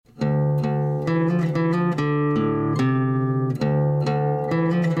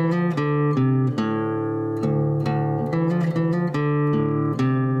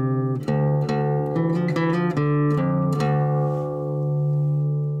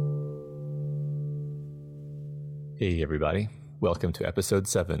Hey everybody, welcome to episode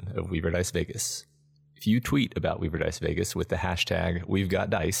 7 of Weaver Dice Vegas. If you tweet about Weaver Dice Vegas with the hashtag We've Got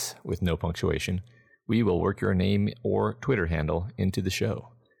Dice with no punctuation, we will work your name or Twitter handle into the show.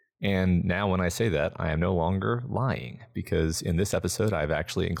 And now when I say that, I am no longer lying, because in this episode I've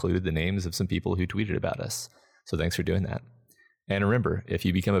actually included the names of some people who tweeted about us. So thanks for doing that. And remember, if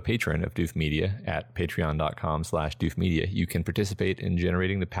you become a patron of Doof Media at patreon.com/doofmedia, you can participate in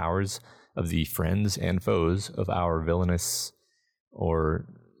generating the powers of the friends and foes of our villainous or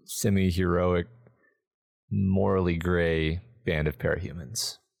semi-heroic, morally gray band of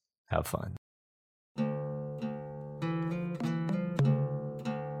parahumans. Have fun.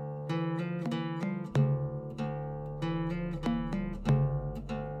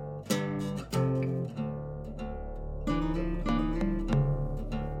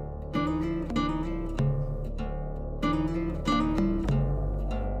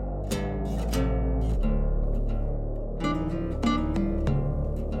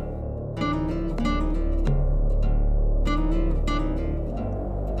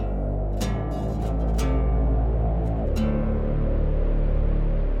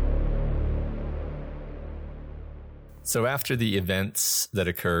 So after the events that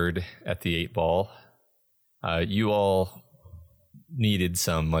occurred at the 8 Ball, you all needed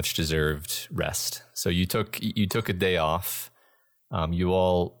some much-deserved rest. So you took a day off. You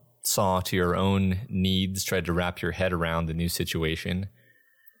all saw to your own needs, tried to wrap your head around the new situation.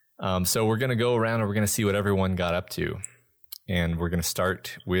 So we're going to go around and we're going to see what everyone got up to. And we're going to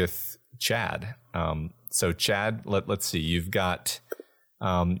start with Chad. So Chad, let's see. You've got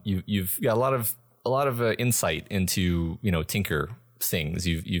a lot of insight into, Tinker things.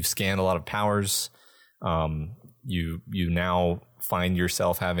 You've scanned a lot of powers. You now find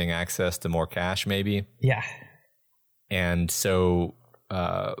yourself having access to more cash, maybe. Yeah. And so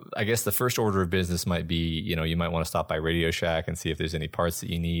I guess the first order of business might be, you might want to stop by Radio Shack and see if there's any parts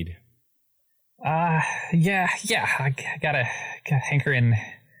that you need. Yeah. I gotta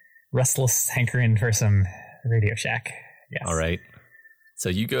restless hankering for some Radio Shack. Yes. All right. So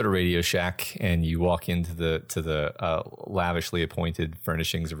you go to Radio Shack and you walk into the lavishly appointed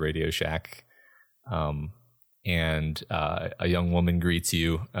furnishings of Radio Shack, and a young woman greets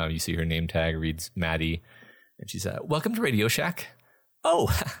you. You see her name tag reads Maddie, and she said, "Welcome to Radio Shack." Oh,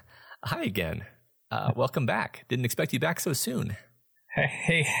 hi again. Welcome back. Didn't expect you back so soon.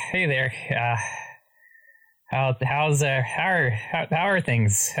 Hey there. How are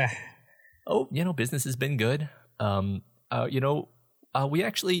things? Oh, business has been good. We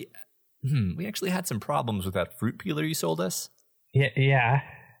actually had some problems with that fruit peeler you sold us. Yeah.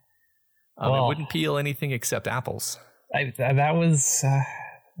 It wouldn't peel anything except apples. That's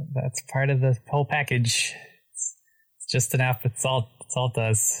part of the whole package. It's just an app. It's all it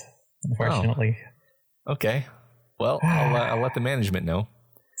does, unfortunately. Oh. Okay. Well, I'll let the management know.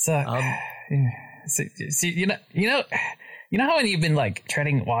 So you know how when you've been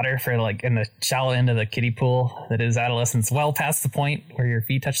treading water for in the shallow end of the kiddie pool that is adolescence, well past the point where your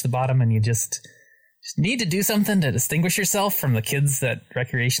feet touch the bottom and you just need to do something to distinguish yourself from the kids that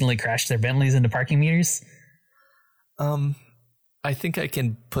recreationally crash their Bentleys into parking meters? I think I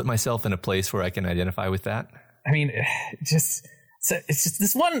can put myself in a place where I can identify with that. I mean, it's just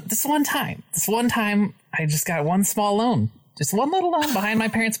this one time I just got one small loan, just one little loan behind my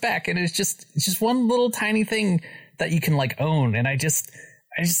parents' back, and it's just one little tiny thing that you can own, and I just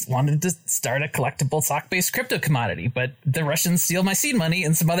wanted to start a collectible sock-based crypto commodity, but the Russians steal my seed money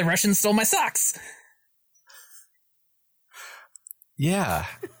and some other Russians stole my socks. Yeah.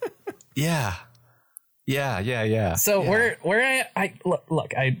 So where I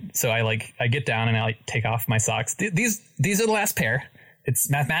get down and I take off my socks. These are the last pair.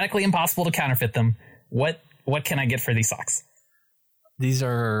 It's mathematically impossible to counterfeit them. What can I get for these socks? These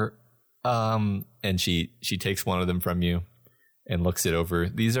are and she takes one of them from you and looks it over.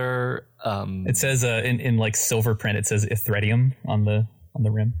 These are it says in silver print, it says Ethereum on the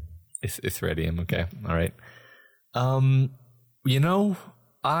rim. Ethereum, okay. All right.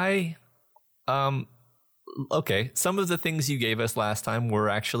 Okay, some of the things you gave us last time were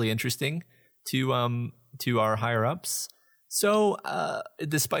actually interesting to our higher ups. So,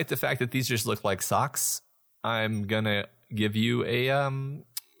 despite the fact that these just look like socks, I'm going to give you a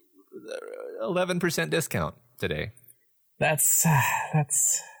 11% discount today. That's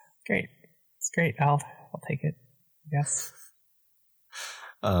great. It's great. I'll take it. Yes.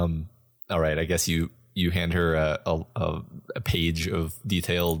 All right. I guess you hand her a page of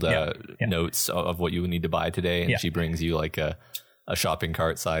detailed notes of what you need to buy today, and she brings you a shopping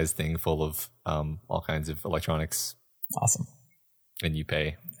cart sized thing full of all kinds of electronics. Awesome. And you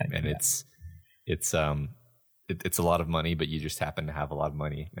pay, and it's it's a lot of money, but you just happen to have a lot of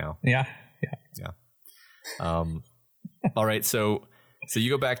money now. Yeah. All right, so you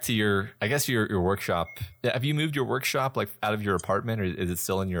go back to your workshop. Have you moved your workshop like out of your apartment, or is it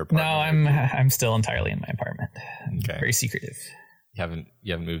still in your apartment? No, I'm still entirely in my apartment. Okay. Very secretive. You haven't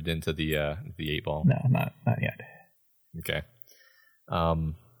moved into the 8-ball? No, not yet. Okay.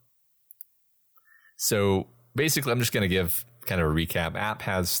 So basically, I'm just going to give kind of a recap. App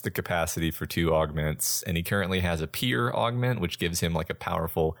has the capacity for 2 augments, and he currently has a peer augment, which gives him like a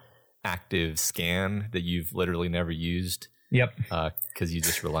powerful active scan that you've literally never used. Yep. Because you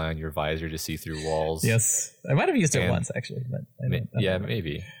just rely on your visor to see through walls. Yes. I might have used it once, actually. But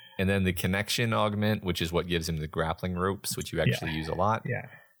maybe. And then the connection augment, which is what gives him the grappling ropes, which you actually use a lot. Yeah.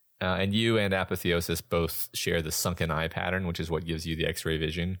 And you and Apotheosis both share the sunken eye pattern, which is what gives you the X-ray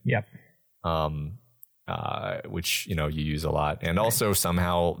vision. Yep. Which you use a lot, and also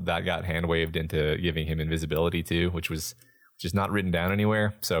somehow that got hand waved into giving him invisibility too, which is not written down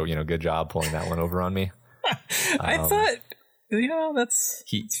anywhere. So good job pulling that one over on me. I thought that's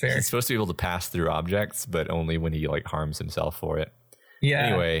fair. He's supposed to be able to pass through objects, but only when he like harms himself for it. Yeah.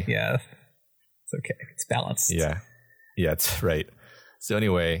 Anyway. Yeah. It's okay. It's balanced. Yeah. Yeah. It's right. So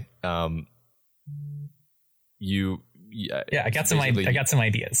anyway, I got some ideas. I got some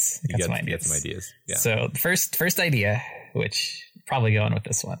ideas. Yeah. So the first idea, which probably going with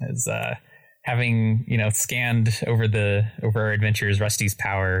this one, is having scanned over our adventures Rusty's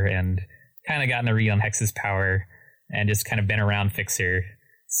power and kind of gotten a read on Hex's power and just kind of been around Fixer.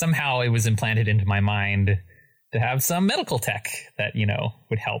 Somehow it was implanted into my mind to have some medical tech that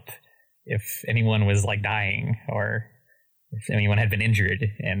would help if anyone was like dying or if anyone had been injured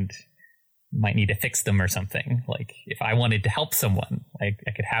and might need to fix them or something. Like if I wanted to help someone, like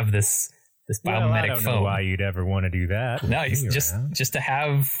I could have this biomimetic I don't phone. know why you'd ever want to do that. No, just to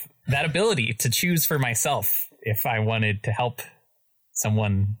have that ability to choose for myself if I wanted to help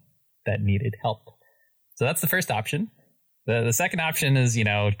someone that needed help. So that's the first option. The second option is,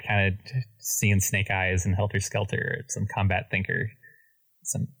 kind of seeing Snake Eyes and Helter Skelter, some combat thinker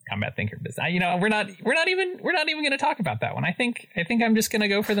business. We're not even going to talk about that one. I think I'm just going to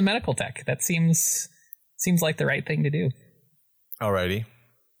go for the medical tech. That seems like the right thing to do. Alrighty.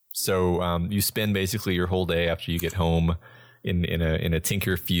 So you spend basically your whole day after you get home in a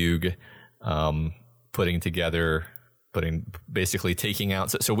Tinker fugue, taking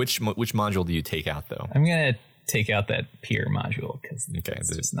out. So which module do you take out though? I'm gonna take out that peer module because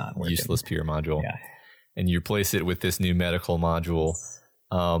it's just not working. Useless peer module. Yeah. And you replace it with this new medical module.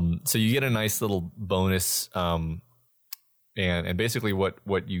 So you get a nice little bonus. And basically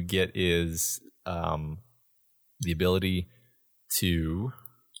what you get is the ability to.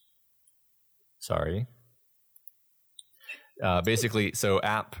 Sorry. Basically, so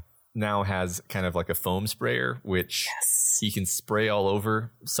App now has kind of like a foam sprayer, which he can spray all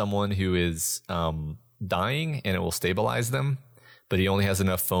over someone who is dying, and it will stabilize them. But he only has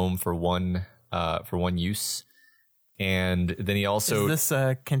enough foam for one use. And then he also is this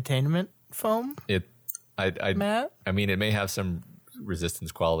a containment foam? Matt? I mean, it may have some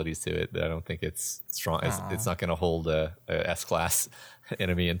resistance qualities to it, but I don't think it's strong. It's not going to hold a S-class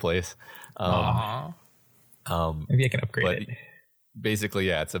enemy in place. Maybe I can upgrade it. Basically,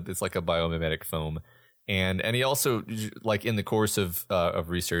 yeah, it's like a biomimetic foam, and he also, like in the course of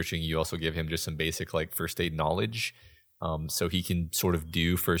researching, you also give him just some basic like first aid knowledge, so he can sort of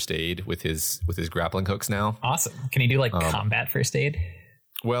do first aid with his grappling hooks now. Awesome. Can he do like combat first aid?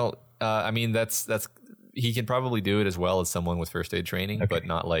 Well, I mean that's he can probably do it as well as someone with first aid training, but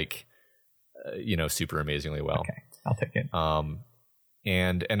not like super amazingly well. Okay, I'll take it.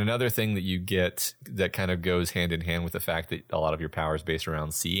 And another thing that you get that kind of goes hand in hand with the fact that a lot of your power is based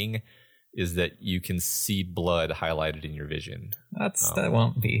around seeing is that you can see blood highlighted in your vision. That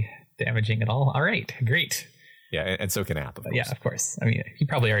won't be damaging at all. All right, great. Yeah, and so can App, of course. Yeah, of course. I mean, he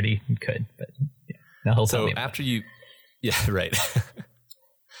probably already could, but now he'll tell me. After you, yeah, right.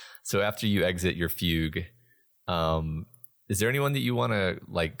 So after you exit your fugue, is there anyone that you want to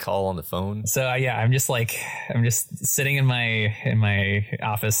like call on the phone? So I'm just sitting in my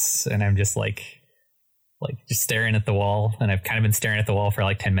office, and I'm just like just staring at the wall, and I've kind of been staring at the wall for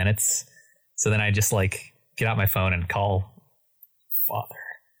like 10 minutes. So then I just like get out my phone and call Father.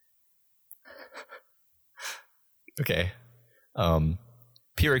 Okay.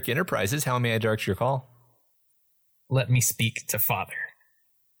 Pyrrhic Enterprises, how may I direct your call? Let me speak to Father.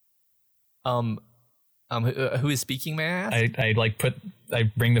 Who is speaking, may I ask? I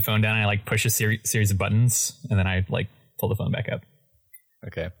bring the phone down, and I like push a series of buttons, and then I like pull the phone back up.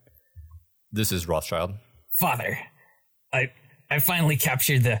 Okay. This is Rothschild. Father, I finally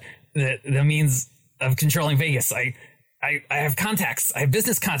captured the means of controlling Vegas. I have contacts. I have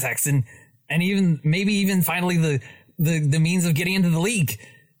business contacts, and even maybe even finally the means of getting into the league.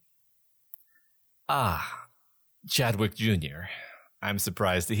 Chadwick Jr., I'm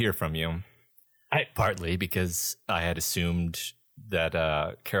surprised to hear from you. Partly because I had assumed that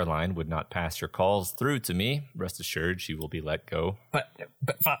Caroline would not pass your calls through to me. Rest assured, she will be let go. But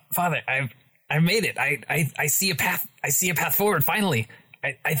Father, I've made it. I see a path. I see a path forward. Finally,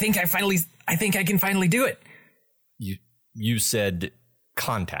 I think I can finally do it. You said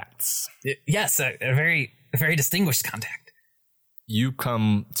contacts. Yes, a very distinguished contact. You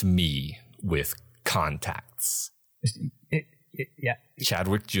come to me with contacts. Yeah.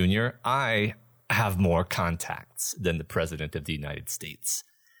 Chadwick Jr., I have more contacts than the President of the United States.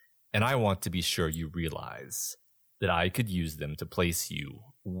 And I want to be sure you realize that I could use them to place you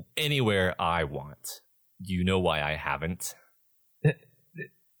anywhere I want. Do you know why I haven't?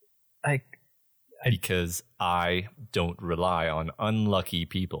 Because I don't rely on unlucky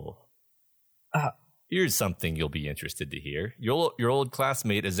people. Here's something you'll be interested to hear. Your old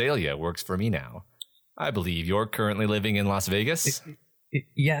classmate Azalea works for me now. I believe you're currently living in Las Vegas?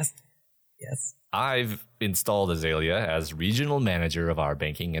 Yes. I've installed Azalea as regional manager of our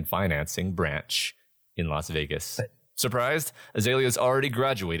banking and financing branch in Las Vegas. Surprised? Azalea's already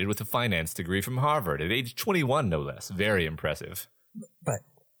graduated with a finance degree from Harvard at age 21, no less. Very impressive.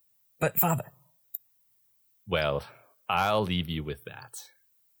 But Father. Well, I'll leave you with that.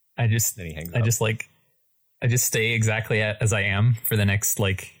 I just stay exactly as I am for the next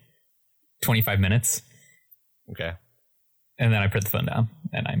 25 minutes. Okay. And then I put the phone down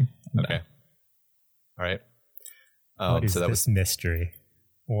and I'm okay. Done. All right. What is this mystery?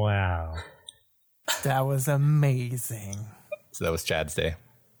 Wow. That was amazing. So that was Chad's day.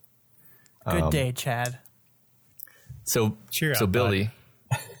 Good day, Chad. So cheer up, Billy.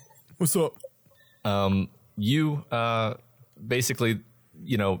 What's up? You basically,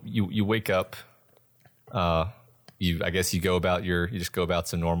 you wake up. I guess you just go about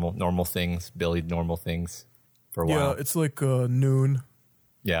some normal things, Billy, normal things for a while. Yeah, it's like noon.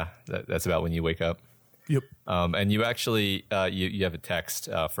 Yeah, that's about when you wake up. Yep. And you actually you have a text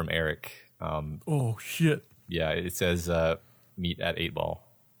from Eric. Oh shit. Yeah, it says meet at 8 Ball.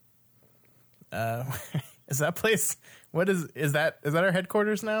 Is that place? What is that? Is that our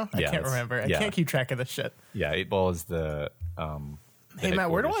headquarters now? Yeah, I can't remember. I can't keep track of this shit. Yeah, 8 Ball is the hey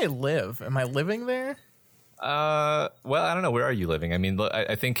Matt, where do I live? Am I living there? Well, I don't know. Where are you living? I mean,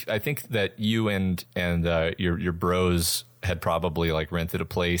 I think that you and your bros had probably rented a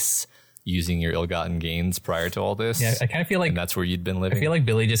place using your ill-gotten gains prior to all this. Yeah, I kind of feel like and that's where you'd been living. I feel like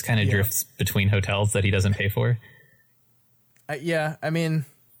Billy just kind of drifts between hotels that he doesn't pay for. Yeah, I mean,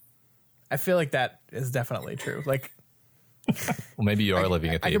 I feel like that is definitely true. Well, maybe you are living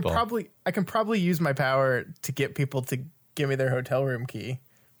at the 8 Ball. I can probably use my power to get people to give me their hotel room key.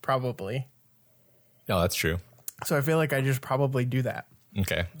 Probably. No, that's true. So I feel like I just probably do that.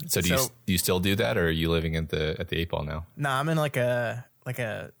 Okay. So do you still do that, or are you living at the 8 Ball now? No, I'm in a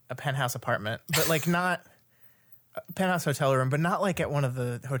penthouse apartment, but not a penthouse hotel room, but not at one of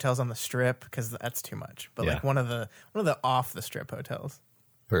the hotels on the strip because that's too much. But one of the off the strip hotels.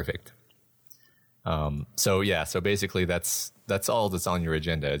 Perfect. So basically that's all that's on your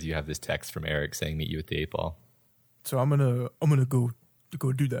agenda. Is you have this text from Eric saying meet you at the 8 Ball. So I'm gonna go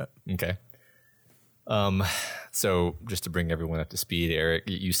do that. Okay. So just to bring everyone up to speed, Eric,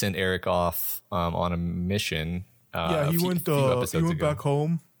 you sent Eric off on a mission. He went back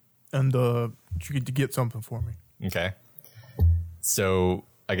home and to get something for me. Okay. So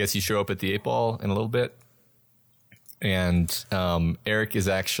I guess you show up at the 8 Ball in a little bit, and Eric is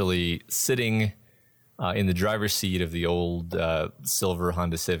actually sitting in the driver's seat of the old silver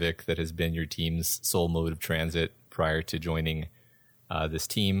Honda Civic that has been your team's sole mode of transit prior to joining this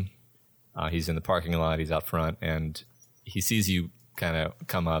team. He's in the parking lot. He's out front, and he sees you kind of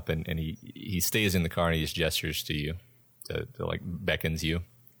come up, and he stays in the car and he just gestures to you, to beckons you.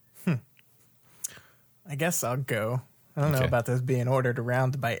 I guess I'll go. I don't know about this being ordered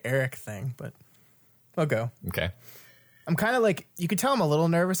around by Eric thing, but I'll go. Okay. I'm kind of you could tell I'm a little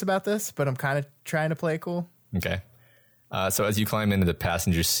nervous about this, but I'm kind of trying to play it cool. Okay. So as you climb into the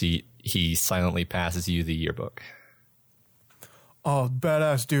passenger seat, he silently passes you the yearbook. Oh,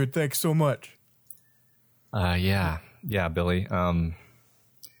 badass, dude. Thanks so much. Yeah, Billy.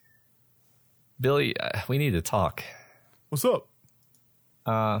 Billy, we need to talk. What's up?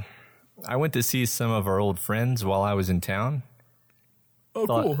 I went to see some of our old friends while I was in town. Oh,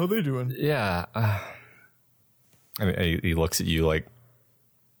 cool. How they doing? Yeah. I mean, he looks at you a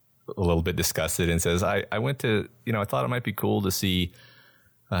little bit disgusted and says, I went to, I thought it might be cool to see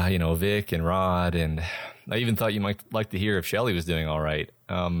Vic and Rod, and I even thought you might like to hear if Shelly was doing all right.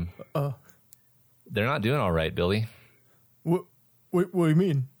 They're not doing all right, Billy. What do you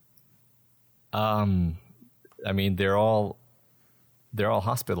mean? I mean, they're all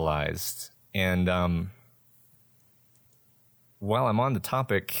hospitalized, and while I'm on the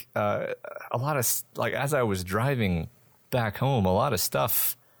topic, a lot of as I was driving back home, a lot of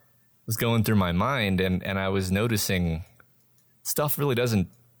stuff was going through my mind, and I was noticing stuff really doesn't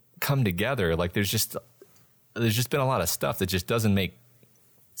come together. Like there's just been a lot of stuff that just doesn't make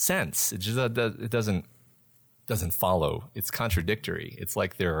sense. It just it doesn't follow. It's contradictory. It's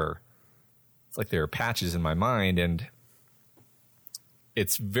like there are patches in my mind, and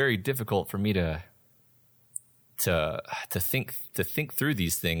it's very difficult for me to think through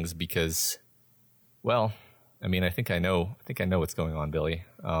these things because, well, I mean, I think I know what's going on, Billy.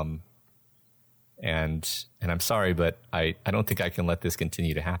 And I'm sorry, but I don't think I can let this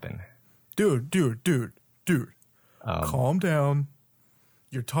continue to happen. Dude. Calm down.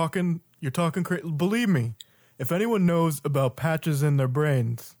 You're talking crazy. Believe me, if anyone knows about patches in their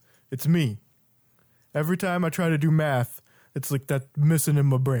brains, it's me. Every time I try to do math, it's like that missing in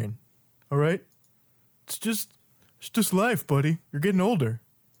my brain. All right? It's just life, buddy. You're getting older.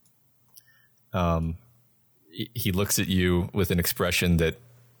 He looks at you with an expression that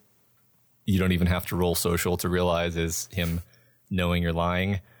you don't even have to roll social to realize is him knowing you're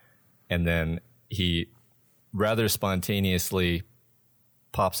lying. And then he rather spontaneously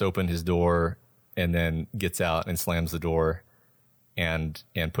pops open his door and then gets out and slams the door and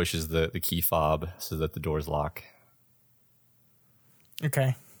pushes the key fob so that the doors lock.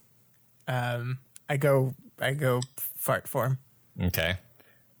 Okay. I go fart for him. Okay.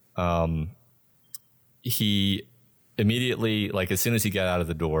 He immediately, as soon as he got out of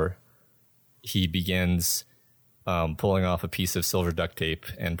the door, he begins pulling off a piece of silver duct tape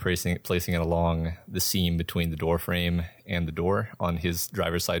and placing it along the seam between the door frame and the door on his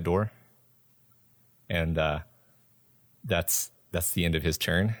driver's side door. And that's the end of his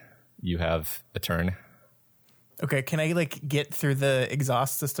turn. You have a turn. Okay, can I get through the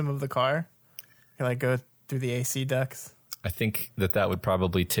exhaust system of the car? Can I go through the AC ducts? I think that would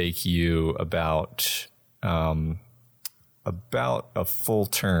probably take you about a full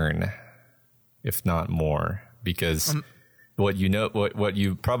turn, if not more, because what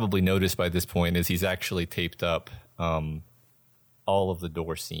you probably noticed by this point is he's actually taped up all of the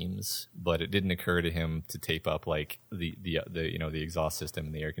door seams, but it didn't occur to him to tape up the exhaust system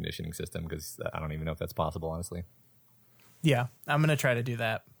and the air conditioning system, because I don't even know if that's possible, honestly. Yeah, I'm gonna try to do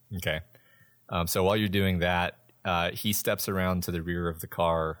that. Okay. So while you're doing that, he steps around to the rear of the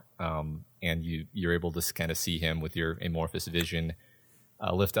car, and you're able to kind of see him with your amorphous vision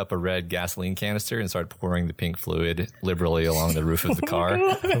lift up a red gasoline canister and start pouring the pink fluid liberally along the roof of the car.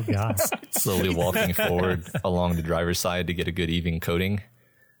 Oh, God. Slowly walking forward along the driver's side to get a good even coating.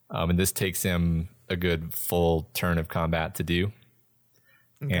 And this takes him a good full turn of combat to do.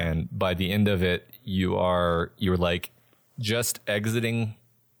 Okay. And by the end of it, you're just exiting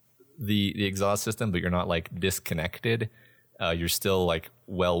the exhaust system, but you're not disconnected. You're still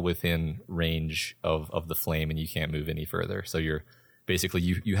well within range of the flame, and you can't move any further. So you're basically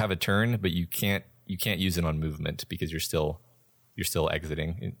you have a turn, but you can't use it on movement because you're still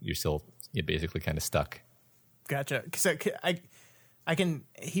exiting. You're basically kind of stuck. Gotcha. So I can.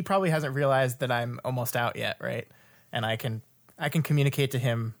 He probably hasn't realized that I'm almost out yet, right? And I can communicate to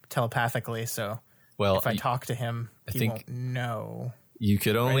him telepathically. So if I talk to him, he won't know. You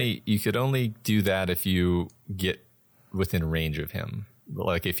could only do that if you get within range of him,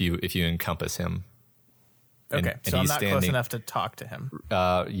 if you encompass him. Okay, so I'm not close enough to talk to him.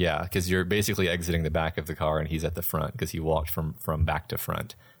 Yeah, because you're basically exiting the back of the car, and he's at the front because he walked from back to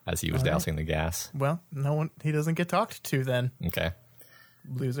front as he was dousing the gas. Well, he doesn't get talked to then. Okay,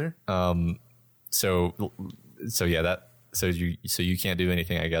 loser. So you can't do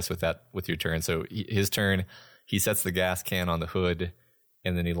anything, I guess, with your turn. So his turn, he sets the gas can on the hood,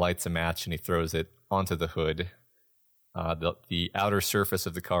 and then he lights a match and he throws it onto the hood. The outer surface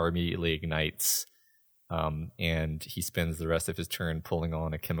of the car immediately ignites. And he spends the rest of his turn pulling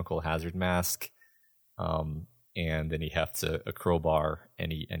on a chemical hazard mask, and then he hefts a crowbar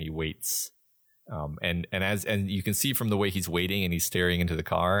and he waits. And you can see from the way he's waiting and he's staring into the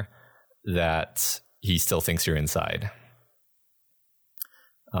car that he still thinks you're inside.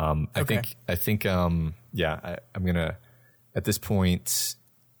 Okay. I think I'm gonna at this point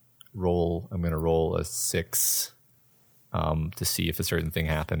roll a 6. To see if a certain thing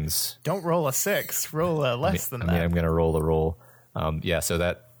happens. Don't roll a 6. Roll a less than that. I'm going to roll a roll. So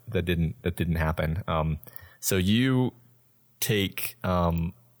that didn't happen. So you take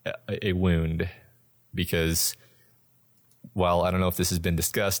a wound, because while I don't know if this has been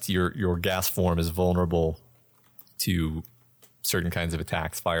discussed, your gas form is vulnerable to certain kinds of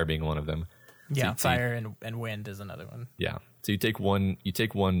attacks, fire being one of them. Yeah, fire and wind is another one. Yeah. So you take one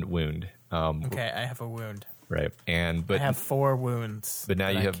wound. Okay, I have a wound. Right. But I have 4 wounds. But now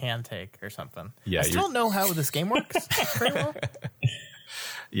you can take or something. Yeah. I still don't know how this game works very well.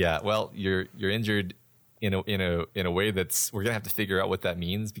 Yeah. Well, you're injured in a way that's, we're gonna have to figure out what that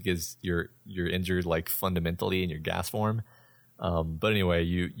means, because you're injured like fundamentally in your gas form. But anyway,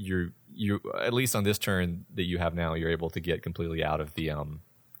 you at least on this turn that you have now, you're able to get completely out of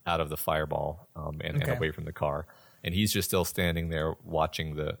the fireball and away from the car, and he's just still standing there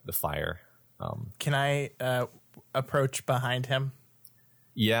watching the fire. Can I approach behind him?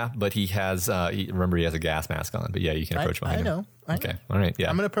 Yeah, but he has remember he has a gas mask on. But yeah, you can approach behind him. I know. Okay, all right. Yeah,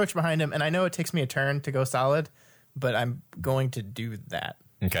 I'm going to approach behind him, and I know it takes me a turn to go solid, but I'm going to do that.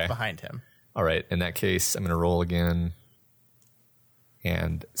 Okay, behind him. All right. In that case, I'm going to roll again.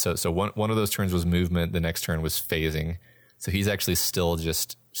 And so one of those turns was movement. The next turn was phasing. So he's actually still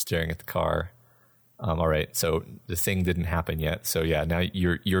just staring at the car. All right. So the thing didn't happen yet. So yeah, now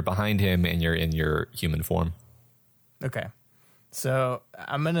you're behind him and you're in your human form. Okay. So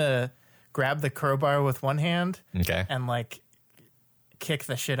I'm going to grab the crowbar with one hand. Okay. And like kick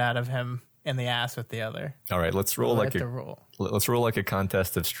the shit out of him in the ass with the other. All right. Let's roll let's roll like a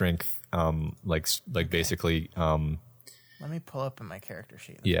contest of strength. Like basically, let me pull up in my character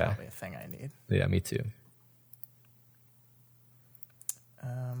sheet. That's probably a thing I need. Yeah, me too.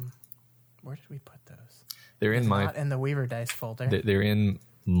 Where did we put those? They're not in the Weaver Dice folder. They're in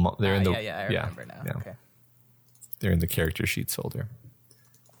the I remember now. Yeah. Okay. They're in the character sheets folder.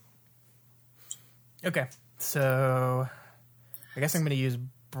 Okay. So I guess I'm going to use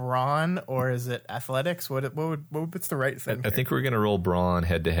brawn, or is it athletics? What's the right thing? I think we're going to roll brawn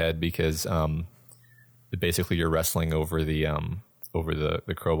head to head, because basically you're wrestling over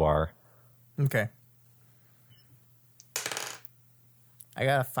the crowbar. Okay. I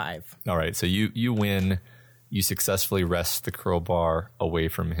got a 5. All right, so you win. You successfully wrest the crowbar away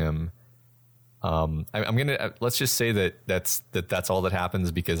from him. I'm gonna let's just say that's all that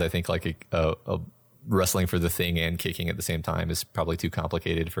happens, because I think like a wrestling for the thing and kicking at the same time is probably too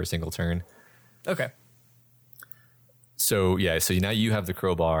complicated for a single turn. Okay. So yeah, so now you have the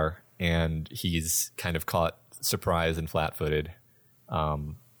crowbar, and he's kind of caught surprised and flat-footed,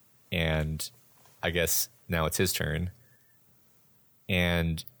 and I guess now it's his turn.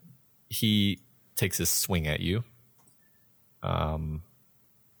 And he takes a swing at you.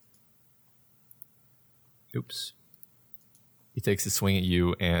 He takes a swing at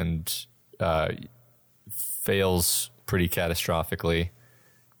you and fails pretty catastrophically.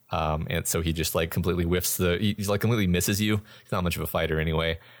 And so he just like completely whiffs he's like completely misses you. He's not much of a fighter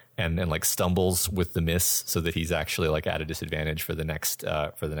anyway. And like stumbles with the miss, so that he's actually like at a disadvantage for the next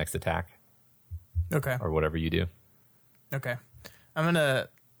attack. Okay. Or whatever you do. Okay. I'm going to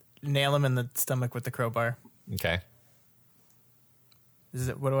nail him in the stomach with the crowbar. Okay.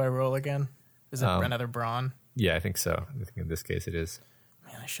 What do I roll again? Is it another brawn? Yeah, I think so. I think in this case it is.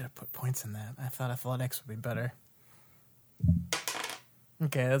 Man, I should have put points in that. I thought athletics would be better.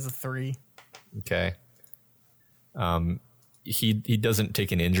 Okay, that's a 3. Okay. He doesn't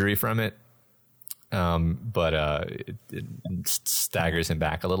take an injury from it, but it staggers him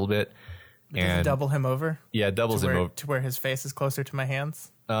back a little bit. Does it double him over? Yeah, it doubles him over to where his face is closer to my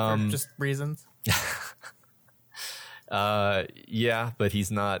hands, for just reasons. Yeah, but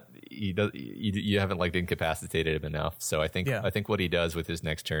he's not. You haven't like incapacitated him enough. So I think what he does with his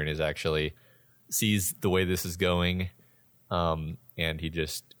next turn is actually sees the way this is going, and he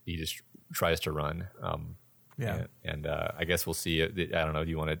just tries to run. And I guess we'll see. I don't know.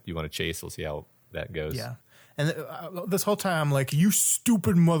 Do you want to chase? We'll see how that goes. Yeah. And this whole time, I'm like, you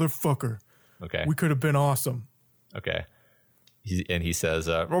stupid motherfucker. Okay. We could have been awesome. Okay. He says,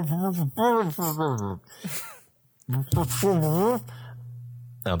 so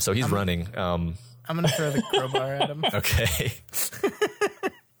he's running. I'm going to throw the crowbar at him. Okay.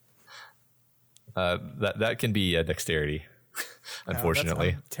 That can be a dexterity, unfortunately.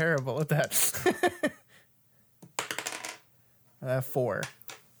 I'm terrible at that. 4.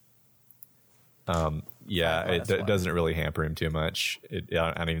 Yeah, it doesn't really hamper him too much. I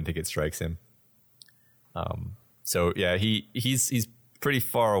don't even think it strikes him. So yeah, he's pretty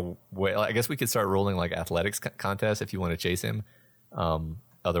far away. I guess we could start rolling like athletics contests if you want to chase him.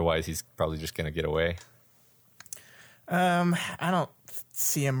 Otherwise, he's probably just going to get away. I don't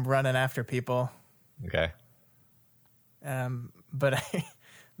see him running after people. Okay. But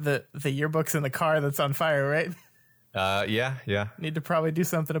the yearbook's in the car that's on fire, right? Yeah. Need to probably do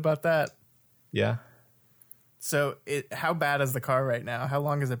something about that. Yeah. So how bad is the car right now? How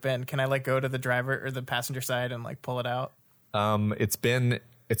long has it been? Can I like go to the driver or the passenger side and like pull it out?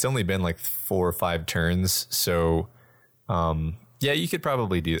 It's only been like 4 or 5 turns. So, yeah, you could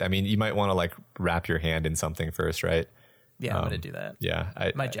probably do. I mean, you might want to like wrap your hand in something first, right? Yeah, I'm gonna do that. Yeah,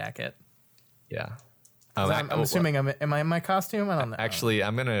 my jacket. Yeah, I'm assuming am I in my costume? I don't know. Actually,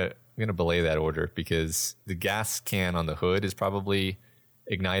 I'm gonna belay that order because the gas can on the hood is probably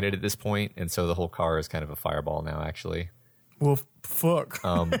ignited at this point, and so the whole car is kind of a fireball now. Actually, Well, fuck.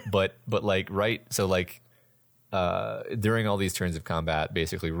 but like right, so like during all these turns of combat,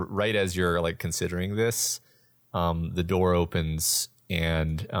 basically right as you're like considering this, the door opens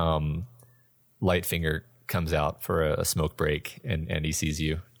and Lightfinger comes out for a smoke break, and he sees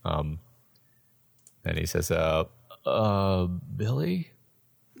you, and he says, Billy,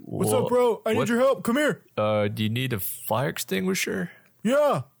 What's up, bro? I need your help. Come here. do you need a fire extinguisher?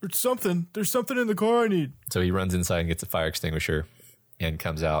 Yeah, there's something. There's something in the car I need. So he runs inside and gets a fire extinguisher and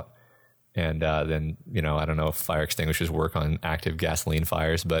comes out. And then, I don't know if fire extinguishers work on active gasoline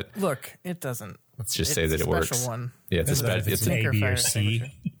fires, but Look, it doesn't. let's just say that it works. Special one. Yeah, it's a special. It's an A, B, or C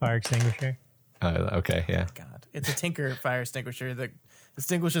fire extinguisher. Okay, yeah. God, it's a Tinker fire extinguisher that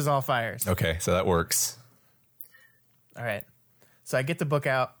extinguishes all fires. Okay, so that works. All right. So I get the book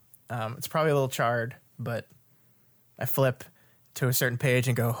out. It's probably a little charred, but I flip to a certain page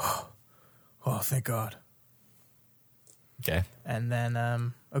and go, oh, thank God. Okay. And then,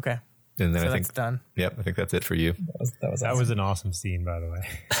 okay. And then So I think that's done. Yep, I think that's it for you. That was an awesome scene, by the way.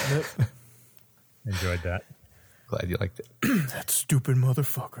 Enjoyed that. Glad you liked it. That stupid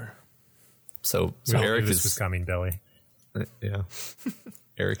motherfucker. So We all Eric knew this is was coming, Billy. yeah.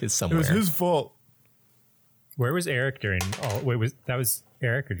 Eric is It somewhere. was his fault. Where was Eric during? Oh, wait, was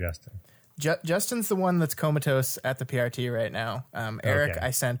Eric or Justin? Justin's the one that's comatose at the PRT right now. Eric, Okay.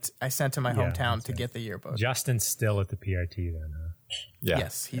 I sent to my hometown that's to right. get the yearbook. Justin's still at the PRT then, huh? Yeah.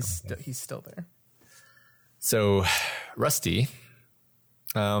 Yes, he's still there. So, Rusty,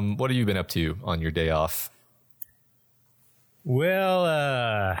 what have you been up to on your day off? Well,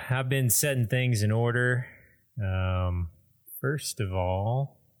 I've been setting things in order. First of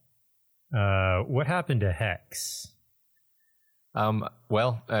all, what happened to Hex?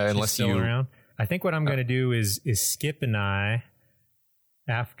 Well, unless Still you around? I think what I'm going to do is Skip and I,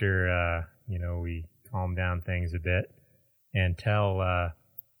 after we calm down things a bit, and tell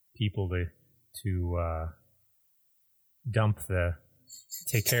people to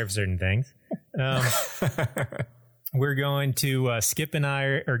take care of certain things. We're going to Skip and I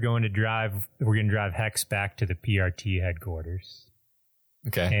are going to drive. We're going to drive Hex back to the PRT headquarters,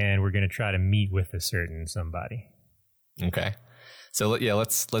 Okay. and we're going to try to meet with a certain somebody. Okay. So yeah,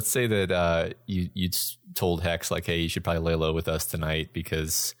 let's say that you told Hex like, hey, you should probably lay low with us tonight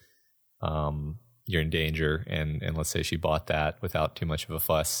because you're in danger, and let's say she bought that without too much of a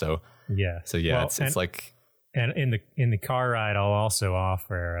fuss. So Yeah. well, it's like, and in the car ride, I'll also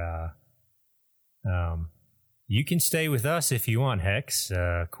offer. You can stay with us if you want, Hex.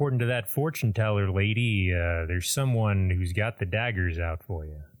 According to that fortune teller lady, there's someone who's got the daggers out for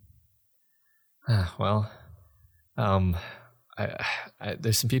you. well, I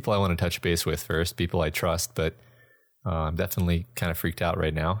there's some people I want to touch base with first, people I trust, but I'm definitely kind of freaked out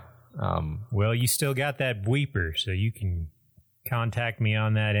right now. Well, you still got that bleeper, so you can contact me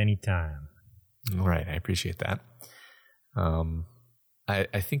on that anytime. All right, I appreciate that.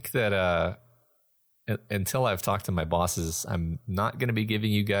 I think that until I've talked to my bosses, I'm not going to be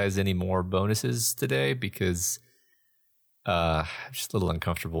giving you guys any more bonuses today because I'm just a little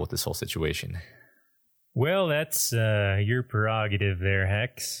uncomfortable with this whole situation. Well, that's your prerogative there,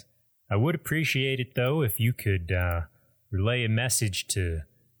 Hex. I would appreciate it, though, if you could relay a message to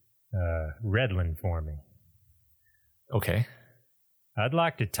Redland for me. Okay. I'd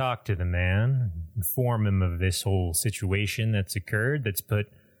like to talk to the man, inform him of this whole situation that's occurred, that's put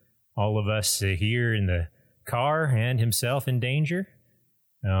all of us here in the car and himself in danger.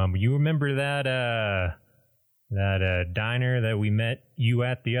 You remember that diner that we met you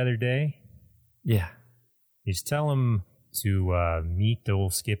at the other day? Yeah. Just tell him to meet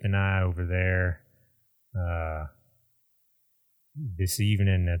old Skip and I over there this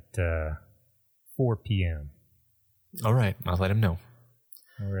evening at 4 p.m. All right. I'll let him know.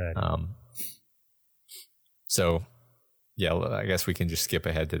 All right. So, yeah, well, I guess we can just skip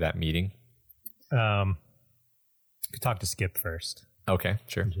ahead to that meeting. Talk to Skip first. Okay,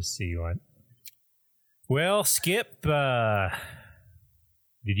 sure. Just see what. Well, Skip, did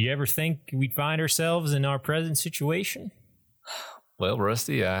you ever think we'd find ourselves in our present situation? Well,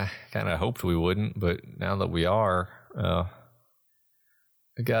 Rusty, I kind of hoped we wouldn't, but now that we are, I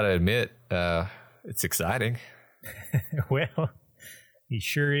gotta admit, it's exciting. Well, he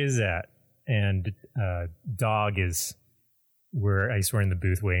sure is that. And Dog is, we're in the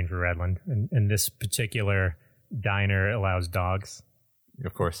booth waiting for Redland. And this particular diner allows dogs.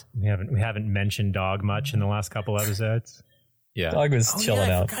 Of course. We haven't mentioned Dog much in the last couple episodes. Yeah. Dog was chilling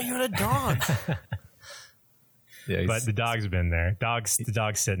I out. forgot you had a dog. Yeah, But the dog's been there. The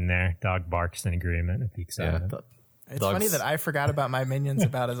dog's sitting there. Dog barks in agreement at the excitement. It's Dogs- funny that I forgot about my minions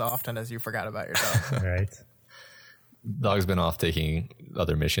about as often as you forgot about your dog. Right? Dog's been off taking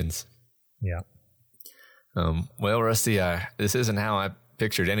other missions. Yeah. Well, Rusty, this isn't how I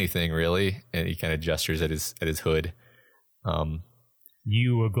pictured anything, really. And he kind of gestures at his hood.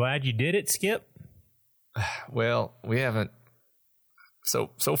 You were glad you did it, Skip? Well, we haven't.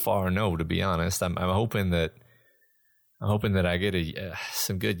 So far, no. To be honest, I'm hoping that I get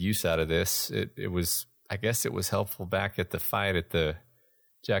some good use out of this. It was, I guess, it was helpful back at the fight at the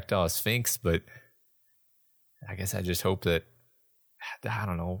Jackdaw Sphinx, but I guess I just hope that, I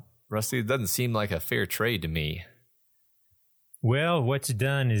don't know, Rusty. It doesn't seem like a fair trade to me. Well, what's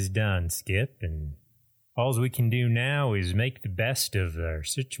done is done, Skip, and all we can do now is make the best of our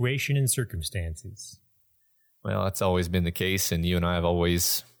situation and circumstances. Well, that's always been the case, and you and I have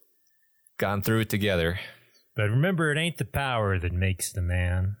always gone through it together. But remember, it ain't the power that makes the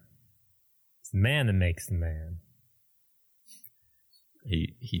man. It's the man that makes the man.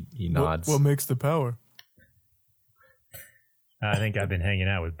 He nods. What makes the power? I think I've been hanging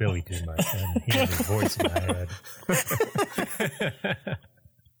out with Billy too much. And he has his voice in my head.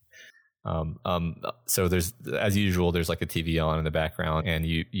 So there's, as usual, there's like a TV on in the background, and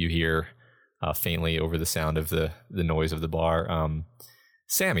you hear faintly over the sound of the noise of the bar.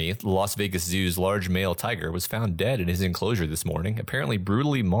 Sammy, the Las Vegas Zoo's large male tiger, was found dead in his enclosure this morning, apparently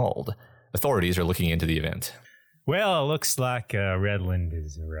brutally mauled. Authorities are looking into the event. Well, it looks like Redland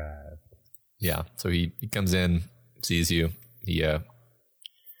has arrived. Yeah, so he comes in, sees you. He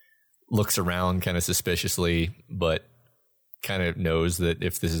looks around kind of suspiciously, but kind of knows that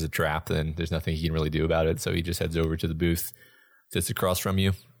if this is a trap, then there's nothing he can really do about it. So he just heads over to the booth, sits across from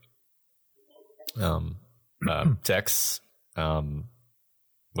you. Tex,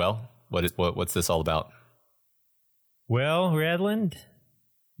 well, what's this all about? Well, Redland,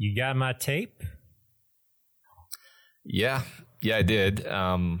 you got my tape? Yeah, I did.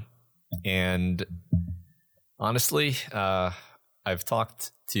 And honestly, I've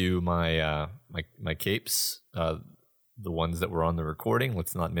talked to my capes, the ones that were on the recording.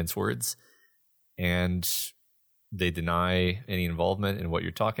 Let's not mince words. And they deny any involvement in what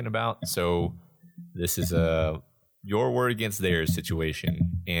you're talking about. So this is your word against theirs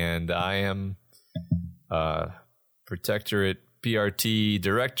situation. And I am Protectorate PRT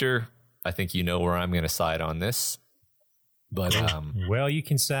director. I think you know where I'm going to side on this. But well, you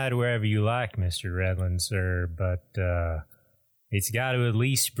can side wherever you like, Mr. Redland, sir, but it's got to at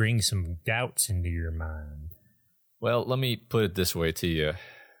least bring some doubts into your mind. Well, let me put it this way to you.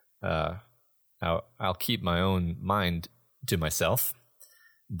 I'll keep my own mind to myself,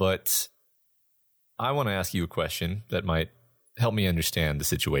 but I want to ask you a question that might help me understand the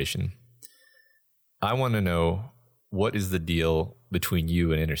situation. I want to know, what is the deal between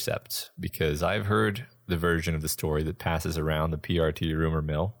you and Intercept? Because I've heard the version of the story that passes around the PRT rumor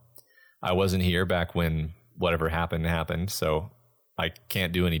mill. I wasn't here back when whatever happened, so I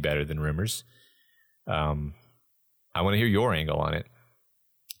can't do any better than rumors. I want to hear your angle on it.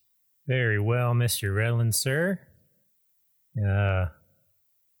 Very well, Mr. Redland, sir.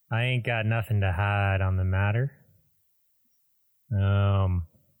 I ain't got nothing to hide on the matter.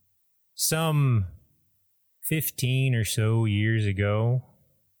 Some 15 or so years ago,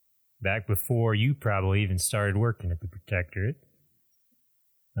 back before you probably even started working at the Protectorate,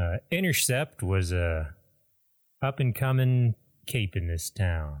 Intercept was a up-and-coming cape in this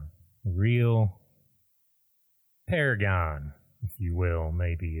town. A real paragon, if you will,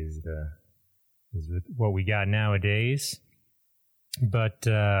 maybe is what we got nowadays. But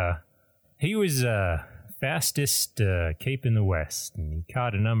he was fastest cape in the West, and he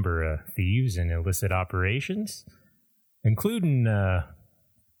caught a number of thieves and illicit operations, including a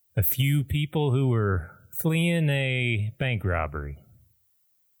few people who were fleeing a bank robbery.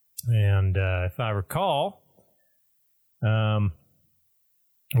 And if I recall,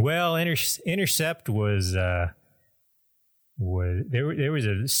 Intercept was there was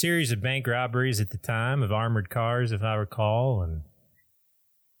a series of bank robberies at the time of armored cars, if I recall, and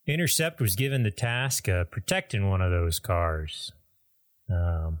Intercept was given the task of protecting one of those cars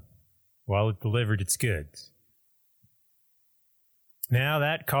while it delivered its goods. Now,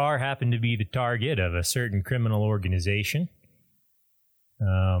 that car happened to be the target of a certain criminal organization.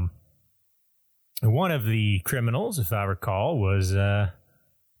 One of the criminals, if I recall, was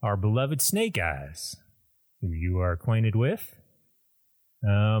our beloved Snake Eyes, who you are acquainted with.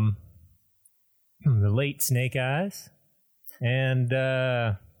 The late Snake Eyes. And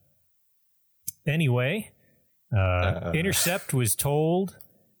anyway, Intercept was told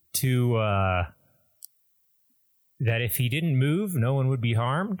to that if he didn't move, no one would be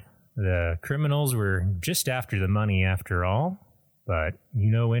harmed. The criminals were just after the money after all. But,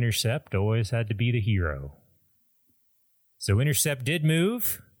 Intercept always had to be the hero. So Intercept did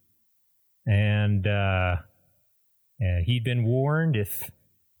move, and he'd been warned if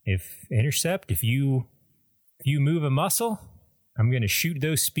Intercept, if you move a muscle, I'm going to shoot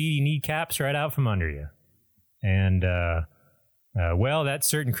those speedy kneecaps right out from under you. And, that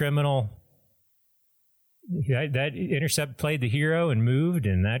certain criminal, that Intercept played the hero and moved,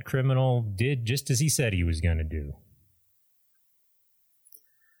 and that criminal did just as he said he was going to do.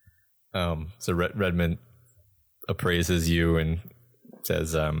 So Redmond appraises you and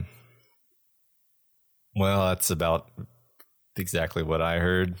says, well, that's about exactly what I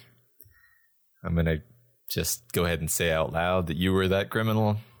heard. I'm going to just go ahead and say out loud that you were that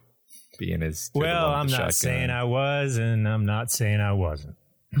criminal. Being as well, I'm not saying I was, and I'm not saying I wasn't.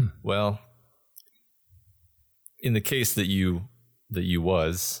 Well, in the case that you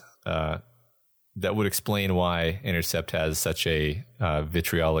was, that would explain why Intercept has such a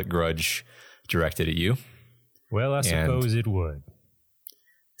vitriolic grudge directed at you. Well, I suppose it would.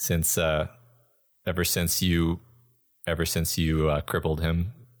 Since ever since you crippled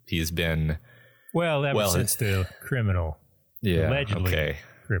him, he's been since the criminal allegedly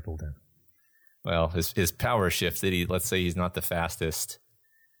crippled him. Well, his power shifted. Let's say he's not the fastest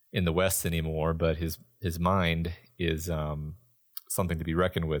in the West anymore, but his mind is something to be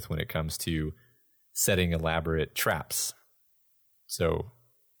reckoned with when it comes to setting elaborate traps. So,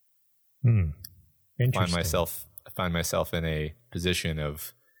 I find myself in a position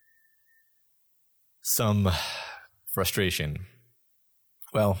of some frustration.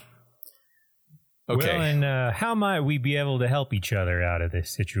 Well, okay. Well, and how might we be able to help each other out of this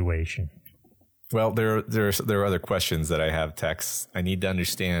situation? Well, there are other questions that I have, Tex. I need to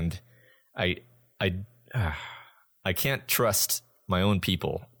understand. I can't trust my own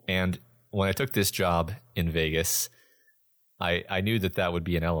people, and when I took this job in Vegas, I knew that would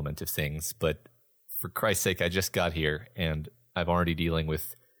be an element of things. But for Christ's sake, I just got here, and I'm already dealing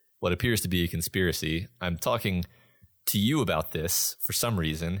with what appears to be a conspiracy. I'm talking to you about this for some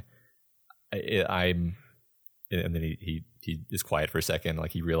reason. And then he is quiet for a second,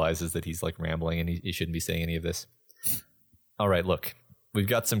 like he realizes that he's like rambling and he shouldn't be saying any of this. All right, look, we've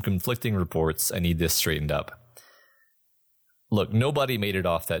got some conflicting reports. I need this straightened up. Look, nobody made it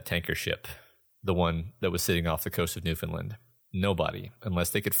off that tanker ship, the one that was sitting off the coast of Newfoundland. Nobody, unless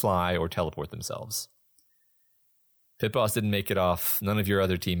they could fly or teleport themselves. Pit Boss didn't make it off. None of your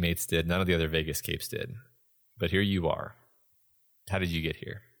other teammates did. None of the other Vegas Capes did. But here you are. How did you get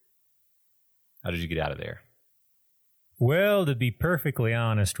here? How did you get out of there? Well, to be perfectly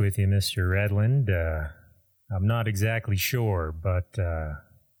honest with you, Mr. Redland, I'm not exactly sure, but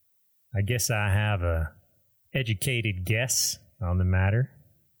I guess I have a educated guess on the matter.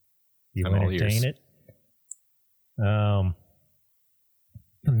 You entertain it?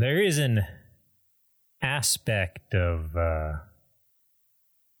 There is an aspect of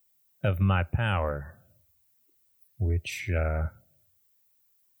my power which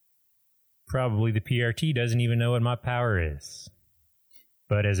probably the PRT doesn't even know what my power is.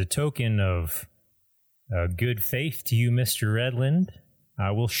 But as a token of good faith to you, Mr. Redland,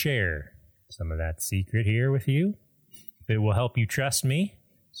 I will share some of that secret here with you. If it will help you trust me,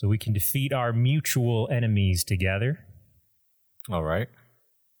 so we can defeat our mutual enemies together. All right.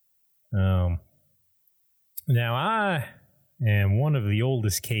 Now, I am one of the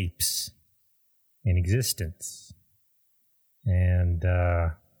oldest capes in existence. And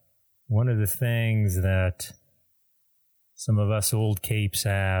one of the things that some of us old capes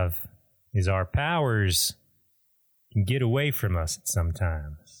have is our powers can get away from us at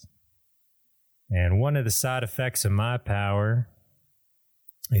sometimes. And one of the side effects of my power,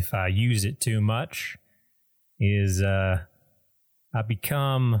 if I use it too much, is I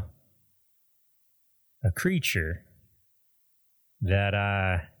become a creature that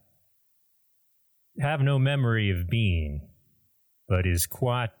I have no memory of being, but is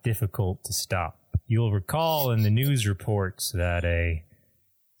quite difficult to stop. You'll recall in the news reports that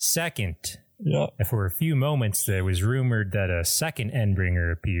for a few moments, there was rumored that a second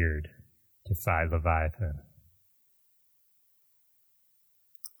Endbringer appeared to fight Leviathan.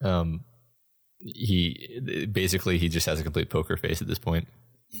 He just has a complete poker face at this point.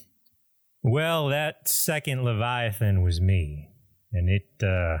 Well, that second Leviathan was me, and it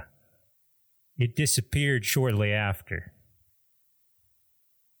disappeared shortly after.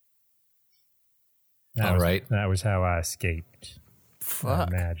 That was how I escaped. Fuck.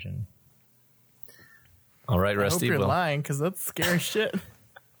 I imagine. All right, Rusty. I hope you're lying, because that's scary shit.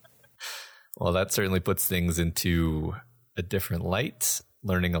 Well, that certainly puts things into a different light.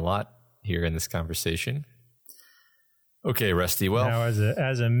 Learning a lot here in this conversation. Okay, Rusty. Well, now,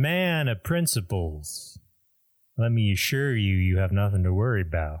 as a man of principles, let me assure you, you have nothing to worry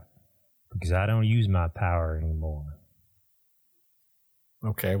about, because I don't use my power anymore.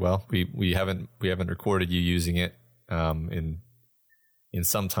 Okay, well, we haven't recorded you using it in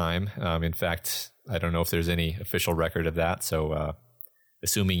some time. In fact, I don't know if there's any official record of that. So,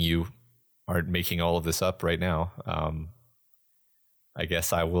 assuming you aren't making all of this up right now, I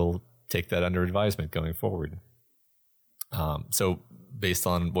guess I will take that under advisement going forward. So, based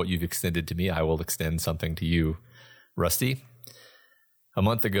on what you've extended to me, I will extend something to you, Rusty. A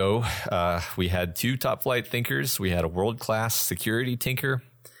month ago, we had 2 top flight thinkers. We had a world-class security tinker,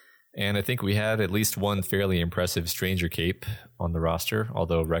 and I think we had at least one fairly impressive stranger cape on the roster,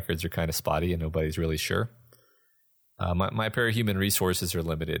 although records are kind of spotty and nobody's really sure. My parahuman resources are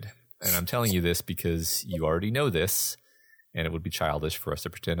limited, and I'm telling you this because you already know this, and it would be childish for us to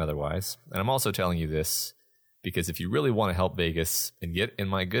pretend otherwise. And I'm also telling you this because if you really want to help Vegas and get in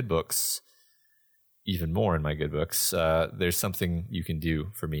my good books, even more in my good books, there's something you can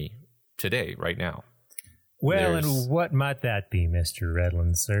do for me today, right now. Well, and what might that be, Mr.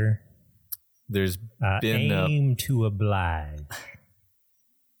 Redland, sir? There's been aim to oblige.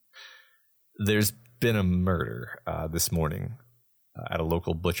 There's been a murder this morning at a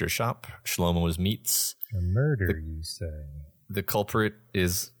local butcher shop, Shlomo's Meats. A murder, you say? The culprit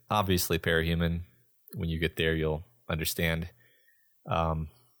is obviously parahuman. When you get there, you'll understand.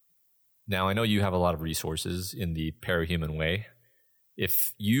 Now, I know you have a lot of resources in the parahuman way.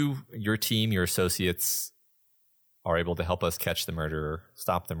 If you, your team, your associates are able to help us catch the murderer,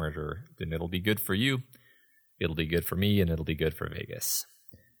 stop the murderer, then it'll be good for you, it'll be good for me, and it'll be good for Vegas.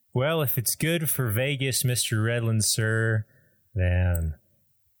 Well, if it's good for Vegas, Mr. Redland, sir, then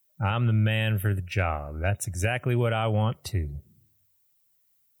I'm the man for the job. That's exactly what I want too.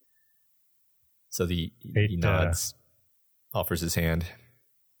 So he nods, offers his hand.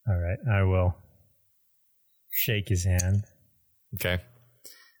 All right, I will shake his hand. Okay.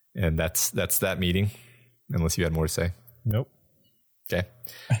 And that's that meeting, unless you had more to say. Nope. Okay.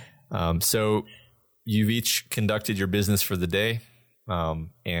 So you've each conducted your business for the day.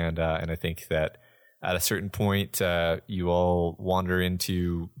 And I think that at a certain point, you all wander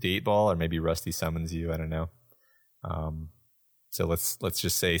into the 8-ball, or maybe Rusty summons you. I don't know. So let's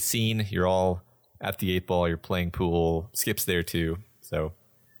just say scene. You're all at the 8-ball. You're playing pool. Skip's there too. So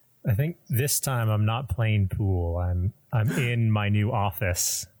I think this time I'm not playing pool. I'm in my new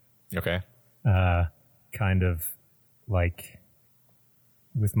office. Okay. Kind of like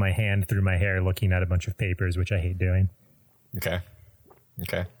with my hand through my hair, looking at a bunch of papers, which I hate doing. Okay.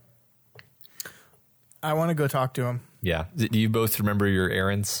 I want to go talk to him. Yeah. Do you both remember your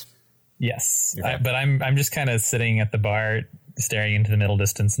errands? Yes, Okay. but I'm just kind of sitting at the bar, staring into the middle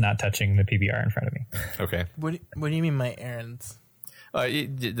distance, not touching the PBR in front of me. Okay. What do you mean my errands?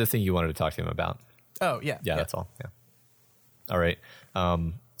 The thing you wanted to talk to him about. Oh, yeah. Yeah, that's all. Yeah. All right.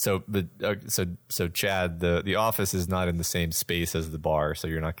 So Chad, the office is not in the same space as the bar, so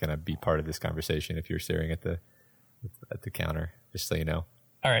you're not going to be part of this conversation if you're staring at the counter. Just so you know.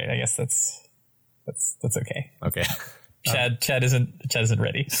 All right, I guess that's okay. Okay. Chad isn't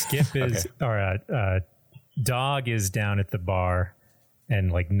ready. Skip is Dog is down at the bar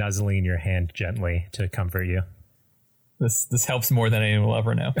and like nuzzling your hand gently to comfort you. This helps more than anyone will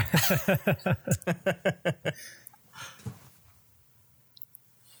ever know.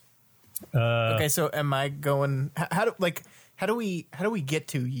 Okay, so am I going? How do we get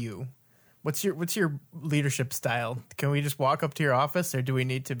to you? What's your leadership style? Can we just walk up to your office, or do we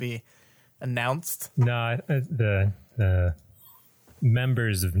need to be announced? No, the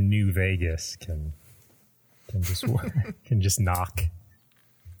members of New Vegas can just knock.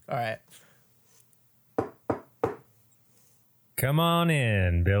 All right. Come on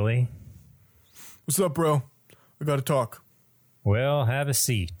in, Billy. What's up, bro? I gotta talk. Well, have a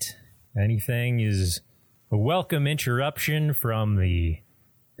seat. Anything is a welcome interruption from the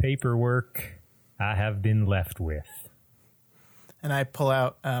paperwork I have been left with. And I pull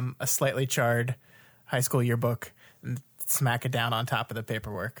out a slightly charred high school yearbook and smack it down on top of the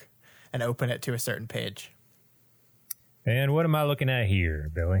paperwork and open it to a certain page. And what am I looking at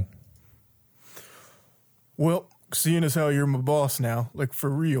here, Billy? Well, seeing as how you're my boss now, like for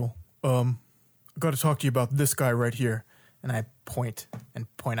real, I got to talk to you about this guy right here. And I point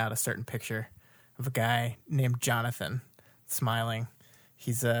out a certain picture of a guy named Jonathan, smiling.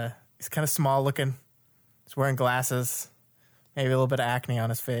 He's kind of small looking. He's wearing glasses, maybe a little bit of acne on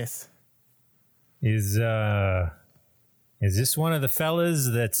his face. Is this one of the fellas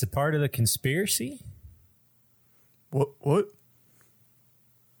that's a part of the conspiracy? What?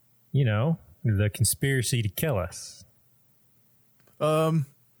 You know, the conspiracy to kill us. Yeah,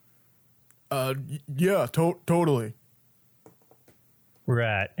 totally.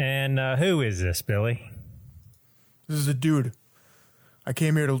 Right. And who is this, Billy? This is a dude. I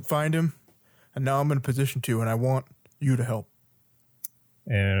came here to find him, and now I'm in a position to, and I want you to help.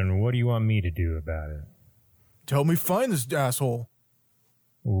 And what do you want me to do about it? Help me find this asshole.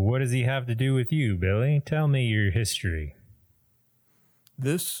 What does he have to do with you, Billy? Tell me your history.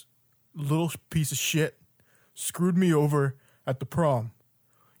 This little piece of shit screwed me over at the prom.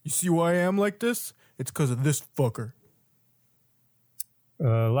 You see why I am like this? It's because of this fucker.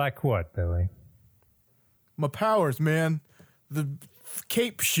 Like what, Billy? My powers, man. The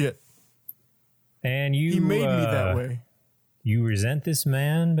cape shit. And you... He made me that way. You resent this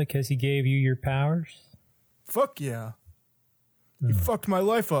man because he gave you your powers? Fuck yeah. He fucked my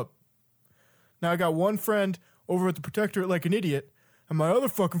life up. Now I got one friend over at the Protectorate like an idiot, and my other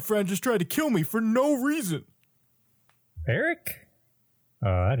fucking friend just tried to kill me for no reason. Eric?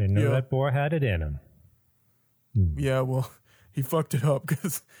 I didn't know that boy had it in him. Yeah, well, he fucked it up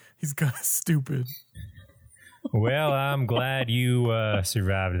because he's kind of stupid. Well, I'm glad you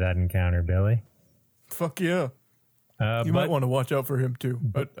survived that encounter, Billy. Fuck yeah. You might want to watch out for him, too.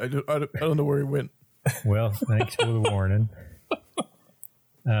 But I don't know where he went. Well, thanks for the warning.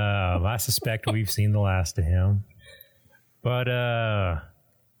 I suspect we've seen the last of him. But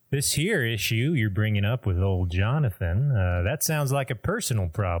this here issue you're bringing up with old Jonathan, that sounds like a personal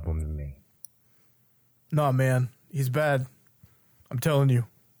problem to me. Nah, man. He's bad. I'm telling you.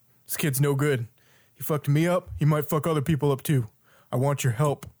 This kid's no good. He fucked me up. He might fuck other people up, too. I want your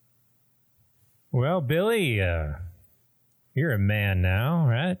help. Well, Billy, you're a man now,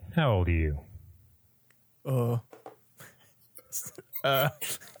 right? How old are you?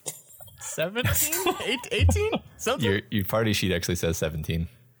 17? 18? Something? Your party sheet actually says 17.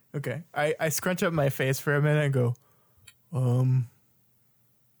 Okay. I scrunch up my face for a minute and go,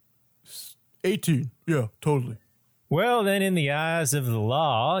 18. Yeah, totally. Well, then, in the eyes of the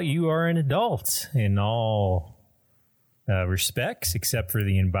law, you are an adult in all respects, except for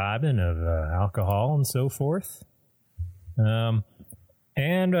the imbibing of alcohol and so forth. And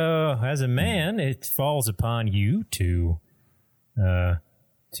as a man, it falls upon you to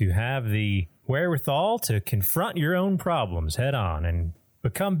have the wherewithal to confront your own problems head on and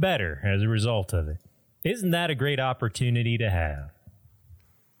become better as a result of it. Isn't that a great opportunity to have?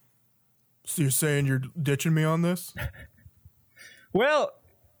 So you're saying you're ditching me on this? Well,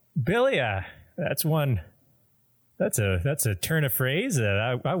 Billy, that's a turn of phrase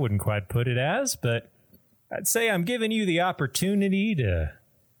that I wouldn't quite put it as, but I'd say I'm giving you the opportunity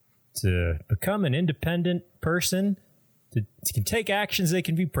to become an independent person, to can take actions they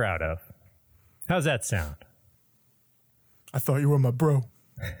can be proud of. How's that sound? I thought you were my bro.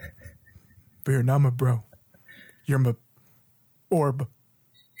 But you're not my bro. You're my orb.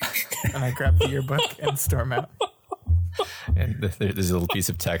 And I grab the yearbook and storm out. And there's a little piece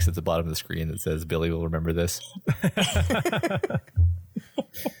of text at the bottom of the screen that says, Billy will remember this.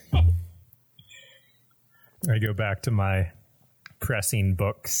 I go back to my pressing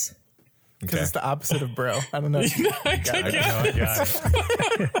books. Because it's the opposite of bro. I don't know.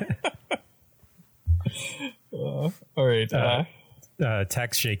 All right.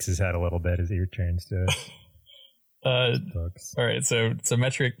 Tex shakes his head a little bit as he returns to books. All right. So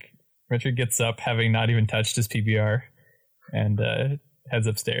Metric gets up, having not even touched his PBR, and heads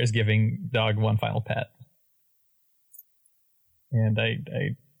upstairs, giving Dog one final pat. And I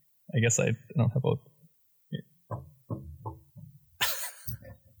guess I don't have both.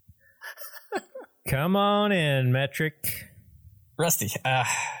 Come on in, Metric. Rusty,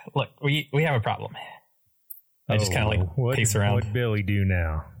 look, we have a problem. I just kind of like pace around. What'd Billy do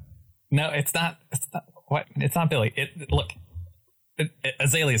now? No, it's not what? It's not Billy. Look,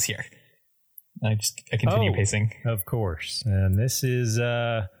 Azalea's here. I continue pacing. Of course. And this is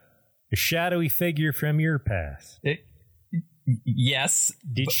a shadowy figure from your past. Yes.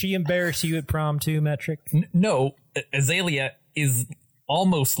 Did she embarrass you at prom too, Metric? No, Azalea is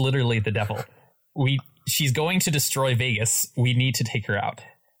almost literally the devil. She's going to destroy Vegas. We need to take her out.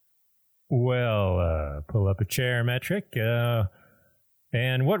 Well, pull up a chair, Metric.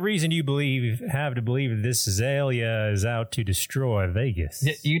 And what reason do you have to believe that this Azalea is out to destroy Vegas?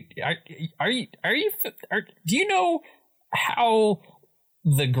 Do you know how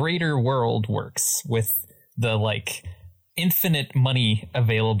the greater world works with the like infinite money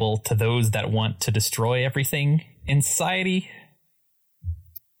available to those that want to destroy everything in society?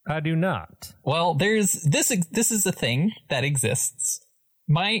 I do not. Well, there's this is a thing that exists.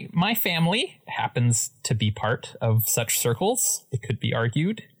 My family happens to be part of such circles, it could be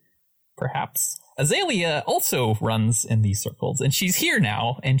argued, perhaps. Azalea also runs in these circles, and she's here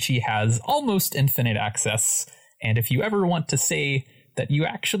now, and she has almost infinite access. And if you ever want to say that you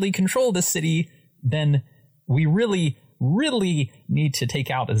actually control the city, then we really, really need to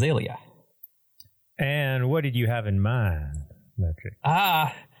take out Azalea. And what did you have in mind, Metric?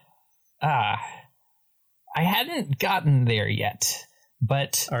 I hadn't gotten there yet.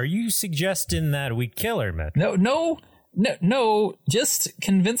 But are you suggesting that we kill her, Metric? No. Just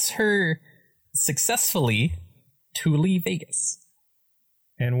convince her successfully to leave Vegas.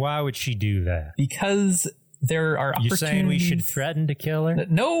 And why would she do that? Because there are opportunities. You're saying we should threaten to kill her?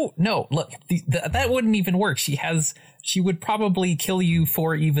 No. Look, that wouldn't even work. She would probably kill you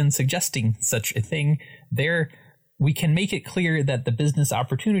for even suggesting such a thing. We can make it clear that the business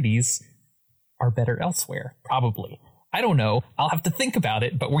opportunities are better elsewhere, probably. I don't know. I'll have to think about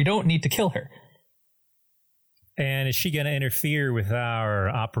it, but we don't need to kill her. And is she going to interfere with our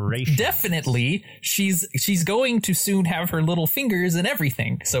operation? Definitely. She's going to soon have her little fingers and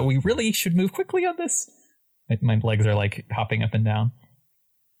everything. So we really should move quickly on this. My legs are like hopping up and down.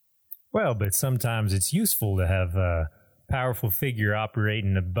 Well, but sometimes it's useful to have a powerful figure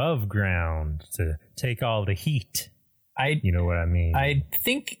operating above ground to take all the heat. You know what I mean? I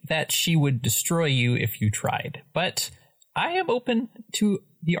think that she would destroy you if you tried, but I am open to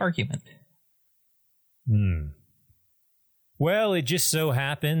the argument. Well, it just so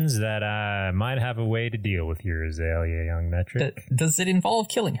happens that I might have a way to deal with your Azalea, young Metric. Does it involve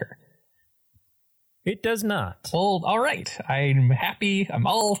killing her? It does not. Well, all right. I'm happy. I'm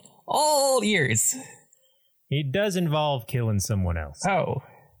all ears. It does involve killing someone else. Oh.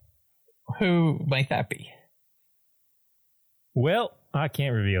 Who might that be? Well, I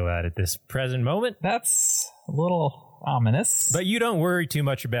can't reveal that at this present moment. That's a little ominous. But you don't worry too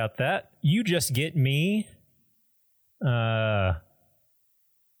much about that. You just get me one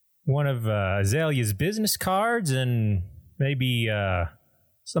of Azalea's business cards and maybe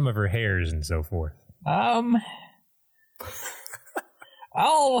some of her hairs and so forth. I'll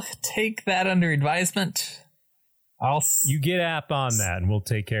take that under advisement. You get app on that and we'll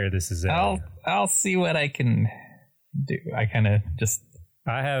take care of this Azalea. I'll see what I can do. I kind of just...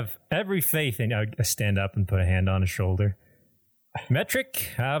 I have every faith in... I stand up and put a hand on his shoulder. Metric,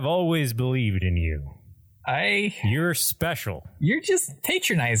 I've always believed in you. You're special. You're just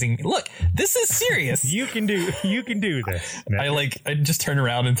patronizing. Look, this is serious. You can do this. Metric. I just turn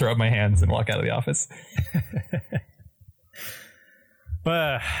around and throw up my hands and walk out of the office.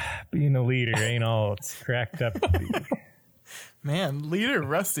 But being a leader ain't all it's cracked up to be. Man, leader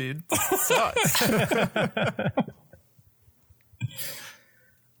Rusty sucks.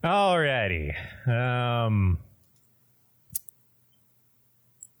 Alrighty.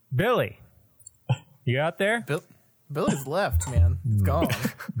 Billy, you out there? Billy's left, man. He's gone.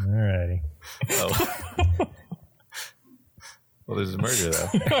 Alrighty. Oh. Well, there's a murder, though.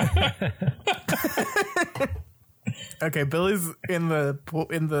 Okay, Billy's in the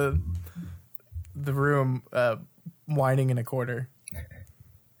room whining in a corner.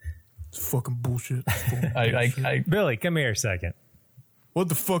 It's fucking bullshit. Billy, come here a second. What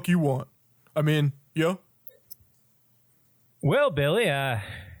the fuck you want? I mean, yo? Well, Billy, I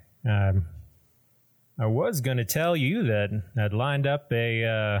was going to tell you that I'd lined up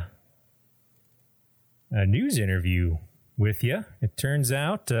a news interview with you. It turns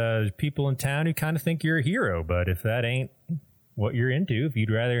out there's people in town who kind of think you're a hero, but if that ain't what you're into, if you'd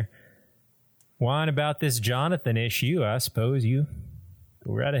rather whine about this Jonathan issue, I suppose you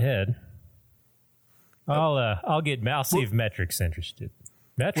go right ahead. I'll see if Metric's interested.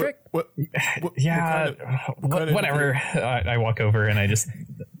 Metric? Yeah, whatever. I walk over and I just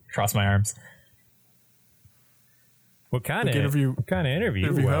cross my arms. What kind of interview?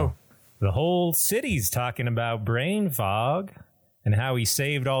 Well, the whole city's talking about brain fog and how he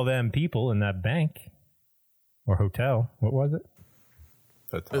saved all them people in that bank or hotel. What was it?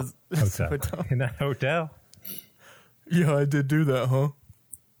 Hotel. In that hotel. Yeah, I did do that, huh?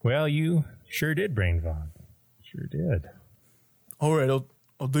 Well, you sure did brain fog. Sure did. All right, I'll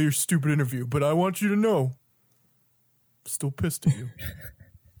do your stupid interview, but I want you to know, I'm still pissed at you.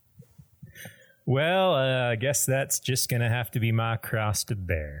 Well, I guess that's just going to have to be my cross to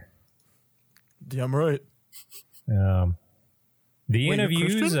bear. Damn right. The Wait,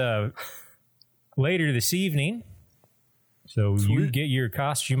 interviews later this evening. So you get your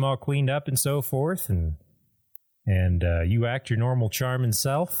costume all cleaned up and so forth, and you act your normal charming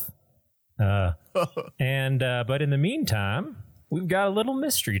self. But in the meantime, we've got a little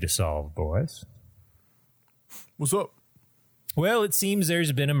mystery to solve, boys. What's up? Well, it seems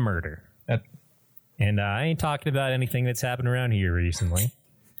there's been a murder. And I ain't talking about anything that's happened around here recently.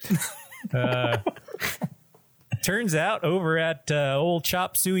 Turns out over at old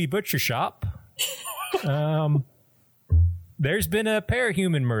Chop Suey Butcher Shop, there's been a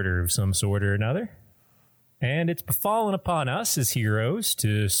parahuman murder of some sort or another. And it's befallen upon us as heroes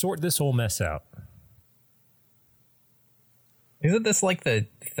to sort this whole mess out. Isn't this like the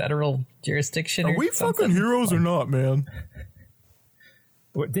federal jurisdiction? Are we something? fucking heroes or not, man?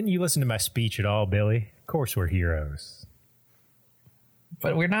 What, didn't you listen to my speech at all, Billy? Of course we're heroes.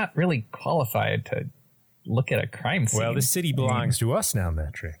 But we're not really qualified to look at a crime scene. Well, the city belongs to us now,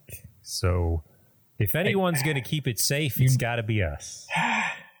 Metric. So if anyone's going to keep it safe, it's got to be us.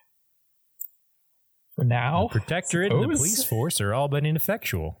 For now, the Protectorate and the police force are all but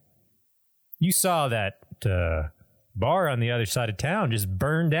ineffectual. You saw that bar on the other side of town just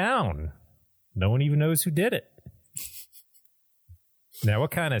burned down. No one even knows who did it. Now,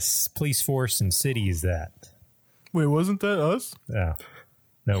 what kind of police force and city is that? Wait, wasn't that us?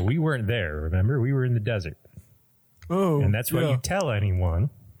 No, we weren't there, remember? We were in the desert. Oh, and that's why you tell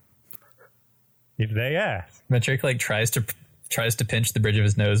anyone if they ask. Metric tries to pinch the bridge of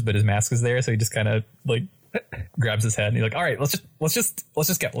his nose, but his mask is there, so he just kind of grabs his head and he's like, "All right, let's just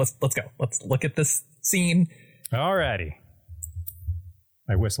go. Let's go. Let's look at this scene." Alrighty.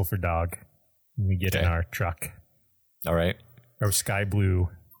 I whistle for Dog. We get in our truck. All right. Our sky blue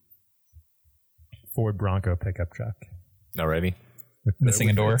Ford Bronco pickup truck. Alrighty.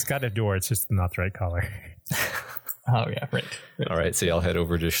 Missing a door. It's got a door. It's just not the right color. Oh yeah, right. All right. So y'all head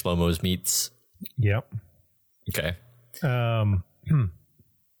over to Shlomo's Meats. Yep. Okay. We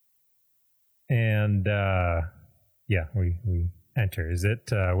enter. Is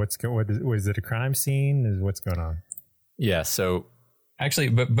it was it a crime scene? What's going on? Yeah. So actually,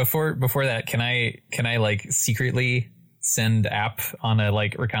 but before that, can I secretly send App on a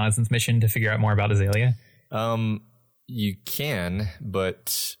reconnaissance mission to figure out more about Azalea? You can,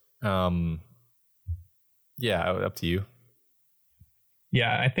 but yeah, up to you.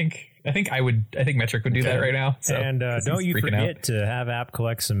 Yeah, I think Metric would do that right now. So, and don't you forget to have App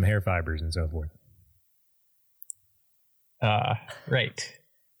collect some hair fibers and so forth. Right.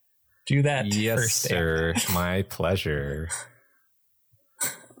 Do that yes, first, sir. My pleasure.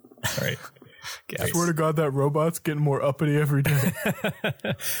 All right. I swear to God, that robot's getting more uppity every day.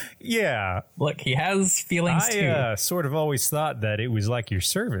 Yeah. Look, he has feelings too. I sort of always thought that it was like your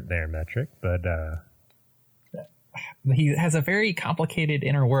servant there, Metric, but he has a very complicated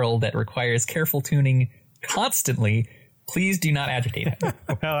inner world that requires careful tuning constantly. Please do not agitate him.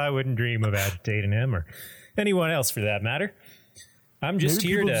 Well, I wouldn't dream of agitating him or anyone else for that matter. I'm just Maybe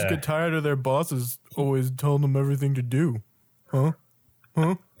here people to just get tired of their bosses always telling them everything to do. Huh?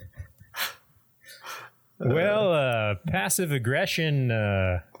 Well, passive aggression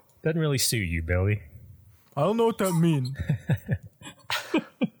doesn't really suit you, Billy. I don't know what that means.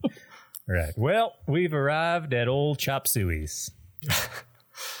 Right. Well, we've arrived at old Chop Suey's.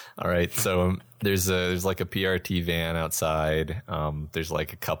 All right. So there's a PRT van outside. There's a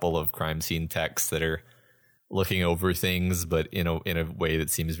couple of crime scene techs that are looking over things, but in a way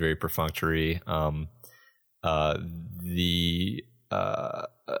that seems very perfunctory.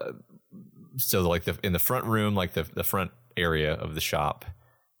 So in the front room, the front area of the shop,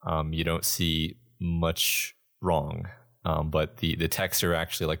 you don't see much wrong. But the techs are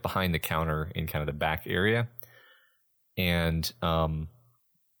actually behind the counter in kind of the back area. And on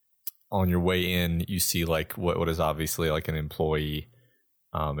your way in, you see what is obviously an employee.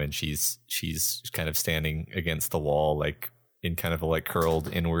 And she's kind of standing against the wall, in kind of a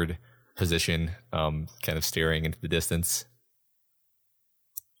curled inward position, kind of staring into the distance.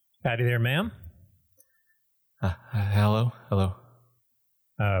 Howdy there, ma'am. Hello.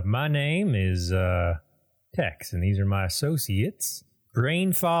 My name is Tex, and these are my associates,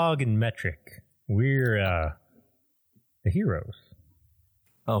 Brain Fog and Metric. We're the heroes.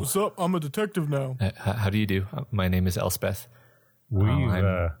 Oh, what's up? I'm a detective now. How do you do? My name is Elspeth.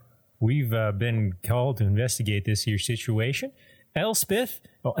 We've been called to investigate this here situation. Elspeth,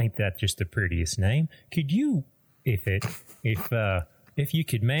 well, ain't that just the prettiest name? Could you, if you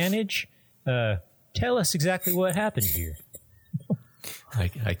could manage, tell us exactly what happened here?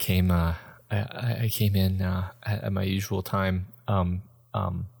 I came I came in at my usual time. Shlomo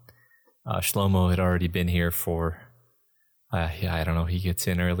had already been here for, I don't know. He gets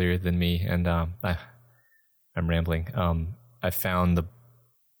in earlier than me, and I'm rambling. I found the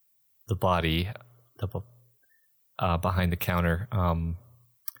body behind the counter.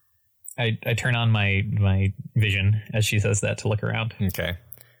 I turn on my vision as she says that to look around. Okay.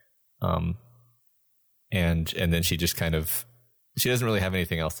 And then she just kind of, she doesn't really have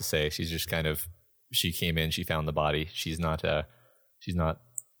anything else to say. She's just kind of, she came in, she found the body. She's not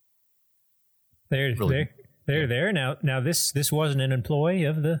There. Really? Now this wasn't an employee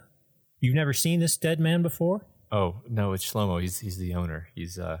of the. You've never seen this dead man before? Oh no, it's Shlomo. He's the owner.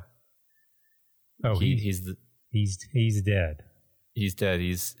 He's dead. He's dead.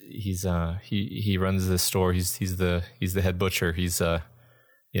 He runs this store. He's the head butcher. He's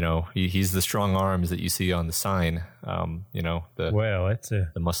he's the strong arms that you see on the sign. The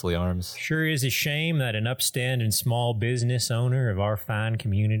muscly arms. Sure is a shame that an upstanding small business owner of our fine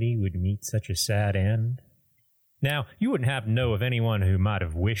community would meet such a sad end. Now, you wouldn't happen to know of anyone who might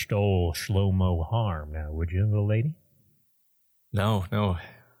have wished old Shlomo harm, now, would you, little lady? No.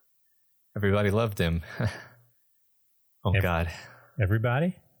 Everybody loved him. God.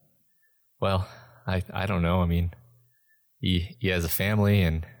 Everybody? Well, I don't know. I mean, he has a family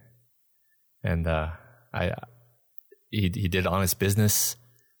and he did honest business.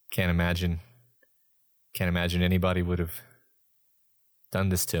 Can't imagine anybody would have done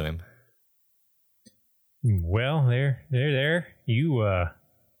this to him. Well, there. You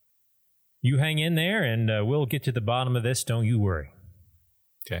hang in there, and we'll get to the bottom of this. Don't you worry.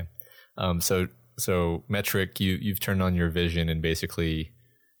 Okay. So Metric, you've turned on your vision, and basically,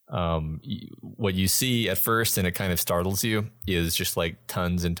 what you see at first, and it kind of startles you, is just like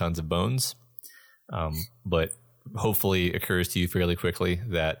tons and tons of bones. But hopefully, occurs to you fairly quickly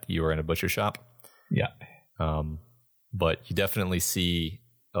that you are in a butcher shop. Yeah. But you definitely see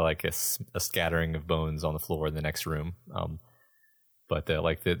like a scattering of bones on the floor in the next room. But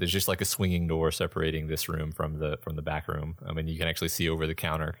there's just like a swinging door separating this room from the back room. I mean, you can actually see over the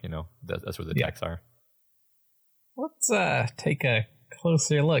counter. That's where the techs are. Let's take a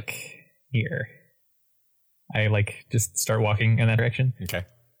closer look here. I just start walking in that direction. Okay.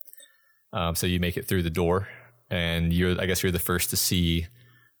 So you make it through the door, and I guess you're the first to see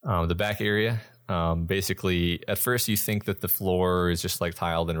the back area. Basically, at first you think that the floor is just like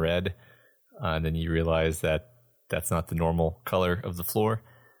tiled in red, and then you realize that that's not the normal color of the floor.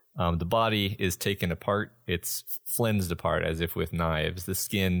 The body is taken apart. It's flensed apart as if with knives. The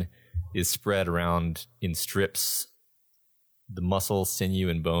skin is spread around in strips. The muscle, sinew,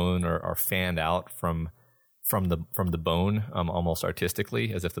 and bone are fanned out from the bone, almost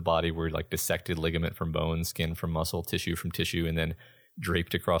artistically, as if the body were like dissected ligament from bone, skin from muscle, tissue from tissue, and then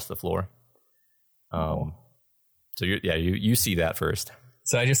draped across the floor. So you see that first.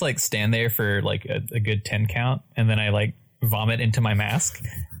 So I just stand there for like a good 10 count, and then I vomit into my mask.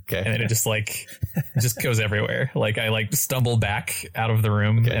 Okay. And then it just goes everywhere. I stumble back out of the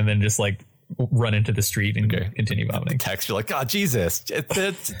room, and then just run into the street and continue vomiting. Text, you're like, oh Jesus,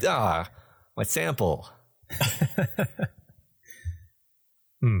 my sample.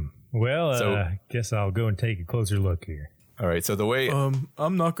 Well, guess I'll go and take a closer look here. All right. So the way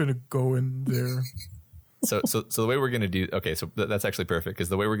I'm not gonna go in there. So the way we're going to do, so that's actually perfect, because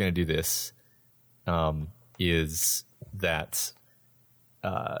the way we're going to do this is that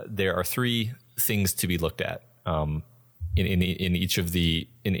there are three things to be looked at in each of in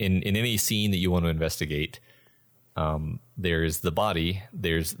any scene that you want to investigate. There's the body,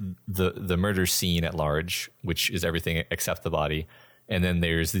 there's the murder scene at large, which is everything except the body, and then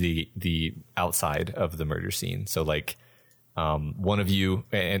there's the outside of the murder scene. So one of you,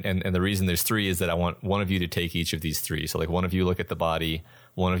 and the reason there's three is that I want one of you to take each of these three. So one of you look at the body,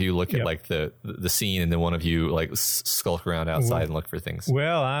 one of you look at the scene, and then one of you skulk around outside and look for things.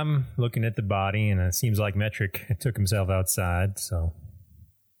 Well, I'm looking at the body, and it seems like Metric took himself outside. So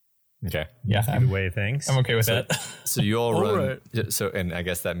okay, yeah, the way of things. I'm okay with that. So you all run. Right. So, and I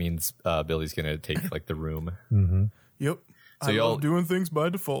guess that means Billy's going to take the room. Mm-hmm. Yep. So I love doing things by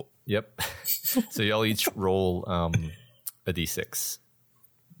default. Yep. So y'all each roll a d6.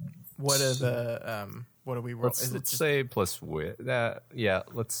 What are the what do we roll? Let's say plus wit.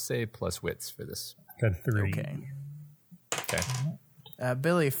 Let's say plus wits for this. Got 3. Okay.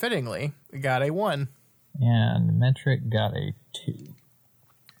 Billy fittingly got a 1. And Metric got a 2.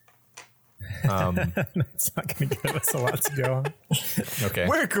 That's not going to give us a lot to go on. Okay.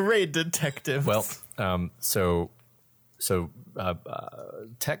 We're great detectives. Well, so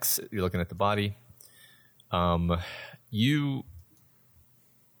Tex, you're looking at the body.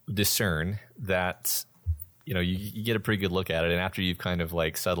 discern that, you get a pretty good look at it. And after you've kind of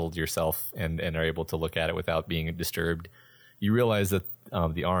like settled yourself and are able to look at it without being disturbed, you realize that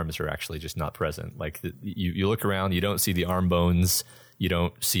the arms are actually just not present. Like you look around, you don't see the arm bones, you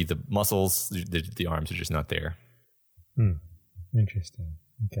don't see the muscles, the arms are just not there. Interesting.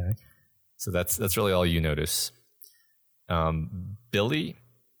 Okay. So that's really all you notice. Billy,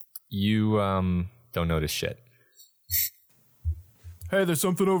 you don't notice shit. Hey, there's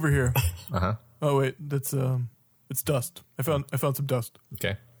something over here. Uh-huh. Oh wait, that's it's dust. I found some dust.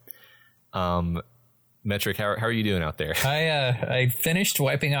 Okay. Metric, how are you doing out there? I finished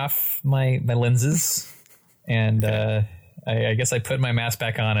wiping off my lenses, and I guess I put my mask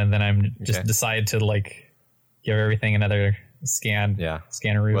back on, and then I'm just decide to like give everything another scan. Yeah,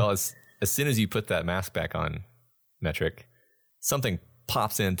 scanneroo. Well, as soon as you put that mask back on, Metric, something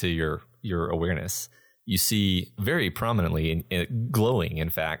pops into your awareness. You see very prominently, glowing, in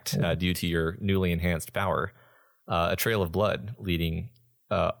fact, due to your newly enhanced power, a trail of blood leading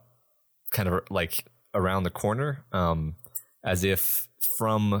kind of like around the corner, as if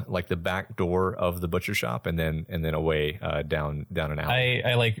from like the back door of the butcher shop and then away down an alley.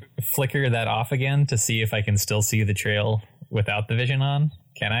 I like flicker that off again to see if I can still see the trail without the vision on.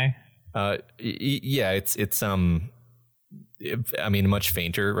 Can I? Yeah, it's I mean, much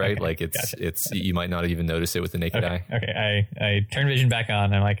fainter, right? Okay, like it's you might not even notice it with the naked eye. Okay, I turn vision back on.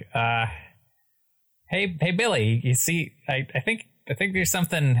 And I'm like, hey Billy, you see, I think there's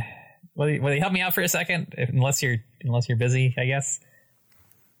something. Will you help me out for a second? Unless you're busy, I guess.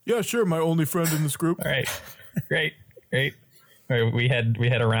 Yeah, sure. My only friend in this group. All right, great. All right, we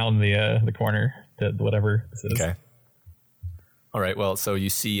head around the corner to whatever this is. Okay. All right. Well, so you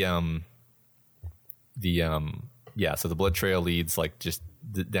see so the blood trail leads like just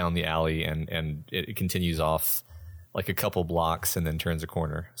down the alley and it continues off like a couple blocks and then turns a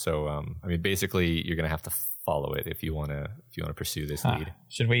corner. So I mean, basically, you're gonna have to follow it if you want to pursue this lead.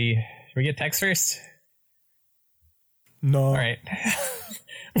 Should we get text first? No. All right.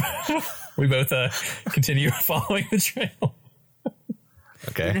 We both continue following the trail.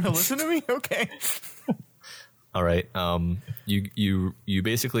 Okay. You're gonna listen to me? Okay. All right. You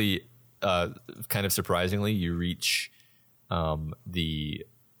basically kind of surprisingly you reach the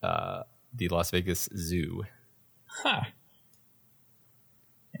Las Vegas Zoo. Huh.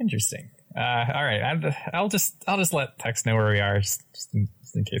 Interesting. All right. I'll just let Tex know where we are, just in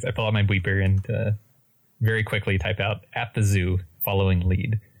case. I pull out my bleeper and very quickly type out "at the zoo" following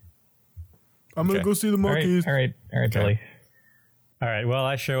lead. I'm gonna go see the monkeys. All right, Billy. All right. Well,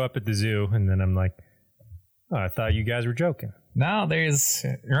 I show up at the zoo, and then I'm like, "Oh, I thought you guys were joking." No,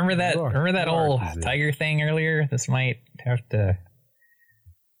 remember that old tiger thing earlier? This might have to.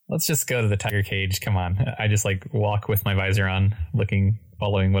 Let's just go to the tiger cage. Come on. I just like walk with my visor on,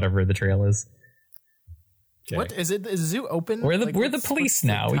 following whatever the trail is. Okay. What is it? Is the zoo open? We're the police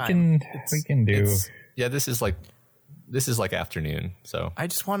now. We can do. Yeah, this is like afternoon. So I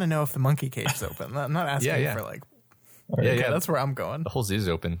just want to know if the monkey cage is open. I'm not asking for like. Yeah, that's where I'm going. The whole zoo's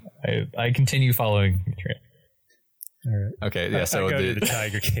open. I continue following the trail. All right. Okay. Yeah. So I go to the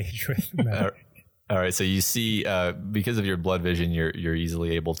tiger cage with Matt. All right. So you see, because of your blood vision, you're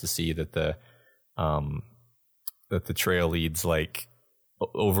easily able to see that the trail leads like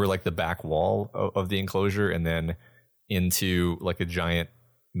over like the back wall of the enclosure and then into like a giant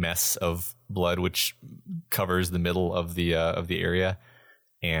mess of blood which covers the middle of the area,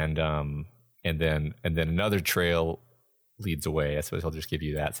 and then another trail leads away. I suppose I'll just give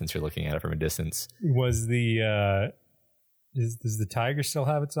you that since you're looking at it from a distance. Was the does the tiger still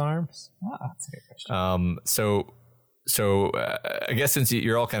have its arms? That's a good question. So I guess since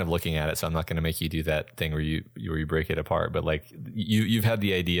you're all kind of looking at it, so I'm not going to make you do that thing where you break it apart. But like you've had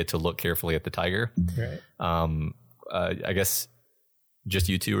the idea to look carefully at the tiger. Right. I guess just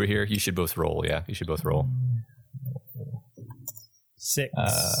you two are here. You should both roll. Yeah, you should both roll. 6.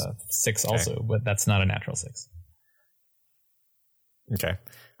 6 also, but that's not a natural 6. Okay.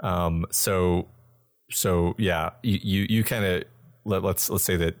 So yeah, you kind of let's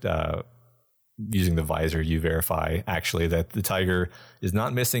say that using the visor, you verify actually that the tiger is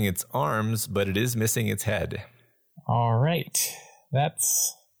not missing its arms, but it is missing its head. All right,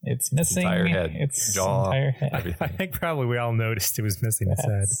 it's missing entire head, its jaw, entire head. everything. I think probably we all noticed it was missing its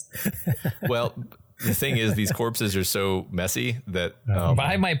head. Well, the thing is, these corpses are so messy that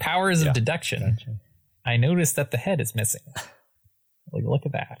by my powers of deduction, I noticed that the head is missing. Like, look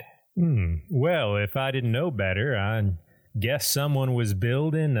at that. Well, if I didn't know better, I guess someone was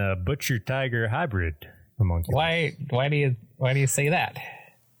building a butcher tiger hybrid among you. Why do you say that?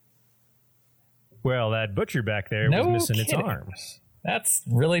 Well, that butcher back there was missing its arms. That's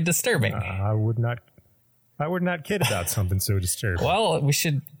really disturbing. I would not kid about something so disturbing. Well, we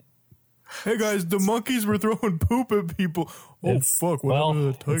should. Hey guys, the monkeys were throwing poop at people. Oh fuck! What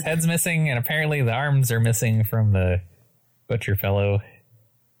happened to the tiger? Its head's missing, and apparently the arms are missing from the butcher fellow.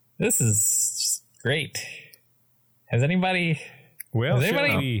 This is great. Has anybody? Well, has shall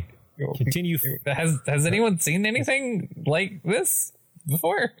anybody we continue? Has anyone seen anything like this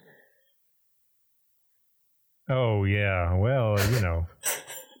before? Oh yeah. Well,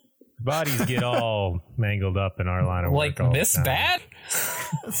 bodies get all mangled up in our line of work. Like all this the time. bad?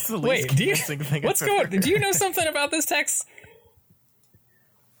 That's the least Wait, convincing thing what's I've ever going? Do you know something about this text?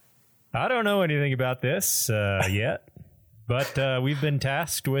 I don't know anything about this yet, but we've been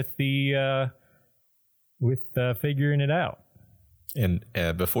tasked with figuring it out. And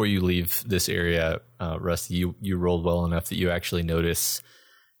before you leave this area, Rusty, you rolled well enough that you actually notice,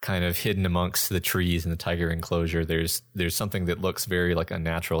 kind of hidden amongst the trees in the tiger enclosure, there's something that looks very like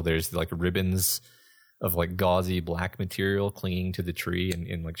unnatural. There's like ribbons of like gauzy black material clinging to the tree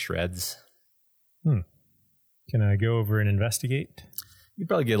in like shreds. Can I go over and investigate? You'd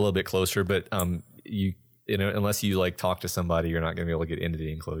probably get a little bit closer, but unless you like talk to somebody, you're not going to be able to get into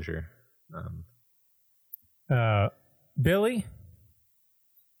the enclosure. Billy,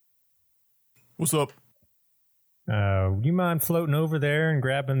 What's up? do you mind floating over there and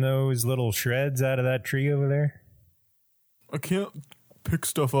grabbing those little shreds out of that tree over there? I can't pick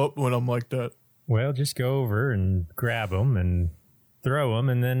stuff up when I'm like that. Well, just go over and grab them and throw them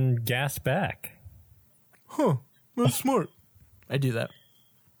and then gas back. Huh? That's smart. I do that.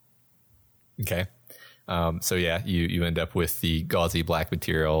 Okay. So yeah, you end up with the gauzy black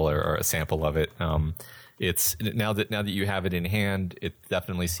material or a sample of it. It's now that you have it in hand, it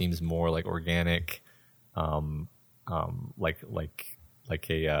definitely seems more like organic, like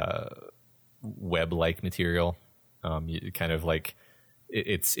a web-like material. You kind of like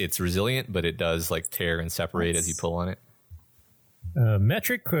it's resilient, but it does like tear and separate as you pull on it.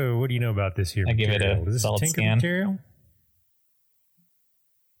 Metric, what do you know about this here? I give it a Is this solid tinker scan. material?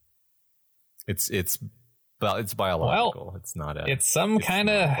 It's biological. Well, it's not a. It's some kind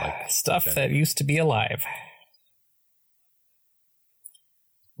of like stuff okay. that used to be alive.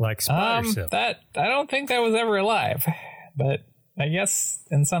 Like spider silk? That I don't think that was ever alive, but I guess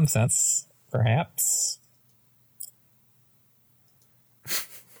in some sense, perhaps.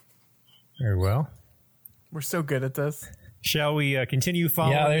 Very well. We're so good at this. Shall we continue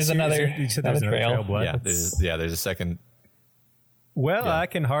following? Yeah, there's this? another- You said there's another another trail. trail, Blood? Yeah, there's a second. Well, Yeah. I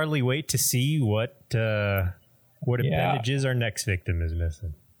can hardly wait to see what appendages our next victim is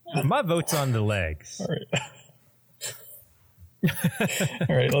missing. My vote's on the legs. All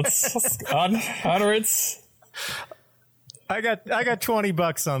right, let's onwards. I got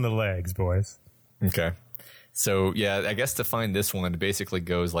 $20 on the legs, boys. Okay. So yeah, I guess to find this one, it basically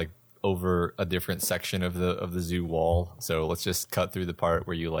goes like over a different section of the zoo wall. So let's just cut through the part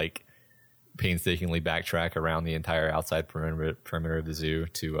where you like painstakingly backtrack around the entire outside perimeter of the zoo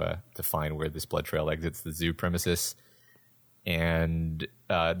to find where this blood trail exits the zoo premises, and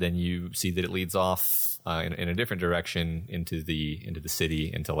then you see that it leads off in a different direction into the city,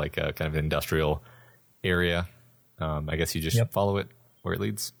 into like a kind of industrial area. I guess you just follow it where it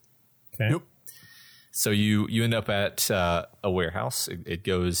leads. Okay. Yep. So you end up at a warehouse. It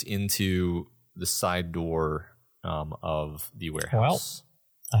goes into the side door of the warehouse.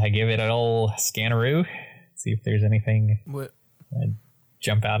 I give it an old scanneroo, see if there's anything What?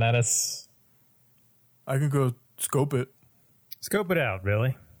 jump out at us. I can go scope it. Scope it out,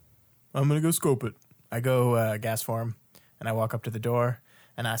 Billy. I'm gonna go scope it. I go gas for him, and I walk up to the door,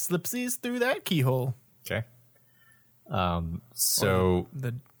 and I slipsies through that keyhole. Okay. So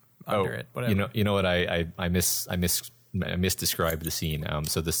The under it, whatever. you know what I misdescribed the scene.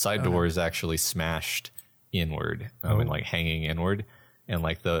 So the side door is actually smashed inward and like hanging inward, and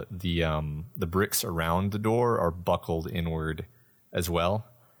like the bricks around the door are buckled inward as well.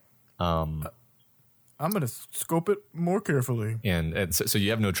 I'm gonna scope it more carefully. And so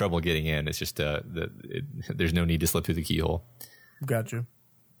you have no trouble getting in. It's just there's no need to slip through the keyhole. Gotcha.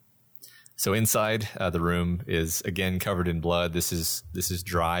 So inside the room is again covered in blood. This is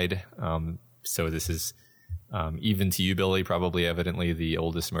dried. So this is even to you, Billy, probably evidently the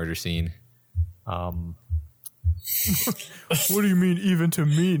oldest murder scene. What do you mean, even to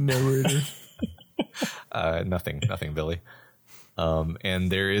me, narrator? Nothing, Billy.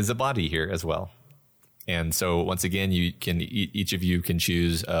 And there is a body here as well. And so once again, you can each of you can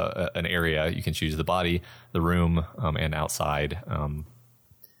choose an area. You can choose the body, the room, and outside.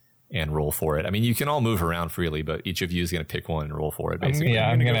 And roll for it. I mean, you can all move around freely, but each of you is going to pick one and roll for it, basically.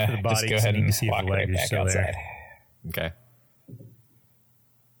 I'm gonna go gonna for the just body go so ahead you can and see if walk the leg right is back still there. outside. Okay.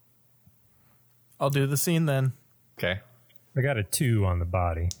 I'll do the scene then. Okay. I got a 2 on the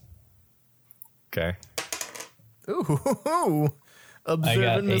body. Okay. Ooh,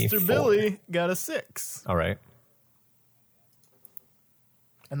 observant Mr. 4. Billy got a 6. All right.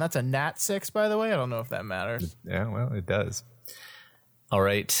 And that's a nat 6, by the way. I don't know if that matters. Yeah, well, it does. All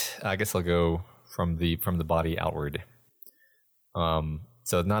right. I guess I'll go from the body outward.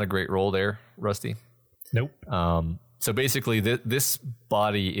 So not a great roll there, Rusty. Nope. So basically, this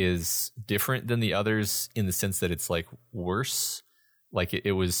body is different than the others in the sense that it's like worse. Like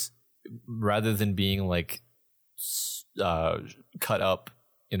it was, rather than being like cut up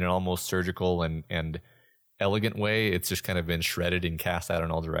in an almost surgical and elegant way, it's just kind of been shredded and cast out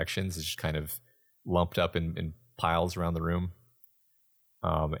in all directions. It's just kind of lumped up in piles around the room.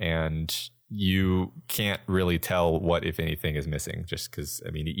 And you can't really tell what, if anything, is missing, just because,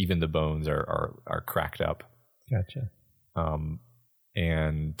 I mean, even the bones are cracked up. Gotcha.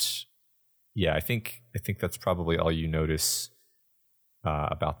 And yeah, I think that's probably all you notice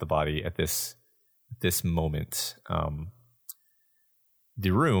about the body at this moment.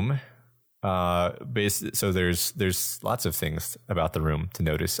 The room, so there's lots of things about the room to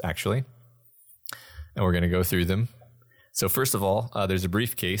notice, actually, and we're going to go through them. So first of all, there's a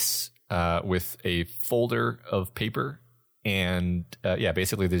briefcase with a folder of paper, and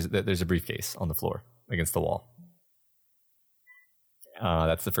basically there's a briefcase on the floor against the wall.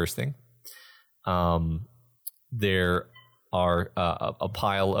 That's the first thing. There are a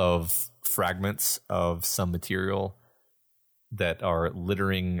pile of fragments of some material that are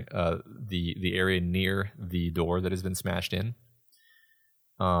littering the area near the door that has been smashed in.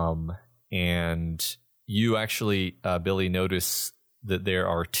 And you actually, Billy, notice that there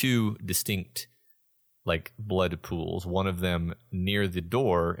are 2 distinct like blood pools, one of them near the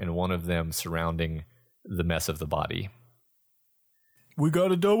door and one of them surrounding the mess of the body. We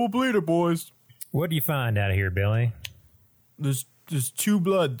got a double bleeder, boys. What do you find out of here, Billy? There's 2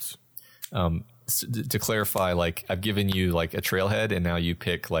 bloods. To clarify, like, I've given you like a trailhead, and now you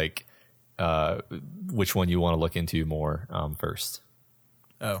pick like which one you want to look into more first.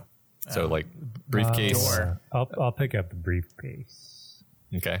 Oh. So like briefcase. I'll pick up the briefcase.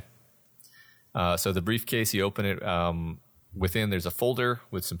 Okay. So the briefcase, you open it. Within, there's a folder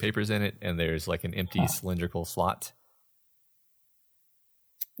with some papers in it, and there's like an empty cylindrical slot.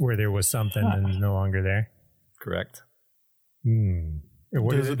 Where there was something and is no longer there. Correct.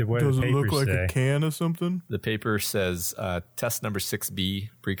 What does does it look like say? a can or something? The paper says test number 6B,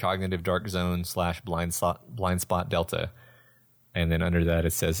 precognitive dark zone / blind spot delta. And then under that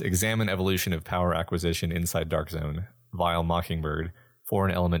it says examine evolution of power acquisition inside dark zone. Vile Mockingbird,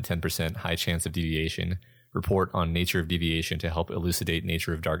 foreign element 10%, high chance of deviation. Report on nature of deviation to help elucidate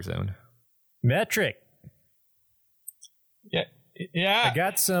nature of dark zone. Metric. Yeah. I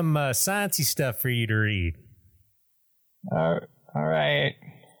got some sciencey stuff for you to read. All right.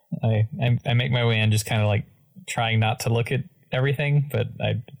 I make my way in, just kind of like trying not to look at everything, but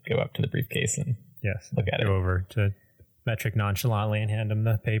I go up to the briefcase and look at it. Go over to Metric nonchalantly and hand him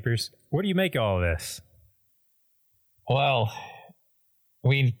the papers. What do you make of all this? Well,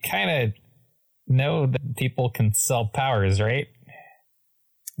 we kind of know that people can sell powers, right?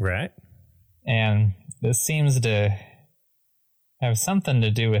 Right. And this seems to have something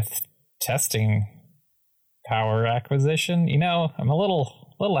to do with testing power acquisition. You know, I'm a little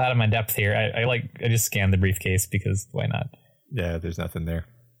out of my depth here. I just scanned the briefcase because why not? Yeah, there's nothing there.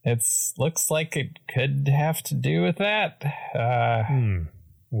 Looks like it could have to do with that.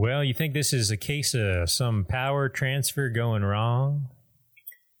 Well, you think this is a case of some power transfer going wrong?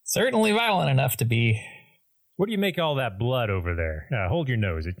 Certainly violent enough to be. What do you make of all that blood over there? Hold your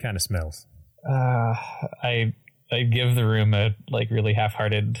nose. It kind of smells. I give the room a really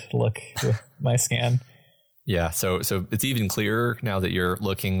half-hearted look with my scan. Yeah, so it's even clearer now that you're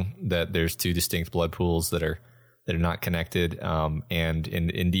looking that there's 2 distinct blood pools that are not connected, and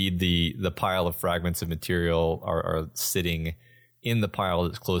indeed the pile of fragments of material are sitting in the pile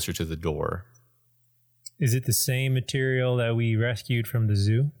that's closer to the door. Is it the same material that we rescued from the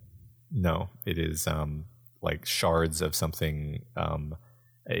zoo? No, it is like shards of something.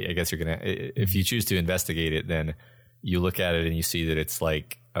 I guess you're gonna, if you choose to investigate it, then you look at it and you see that it's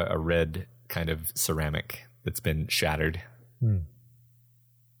like a red kind of ceramic that's been shattered.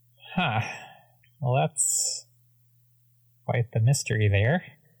 Huh. Well, that's quite the mystery there.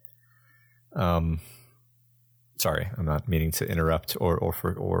 Sorry, I'm not meaning to interrupt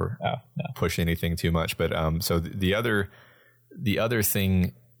or push anything too much, but so the other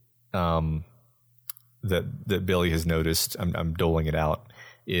thing that Billy has noticed, I'm doling it out,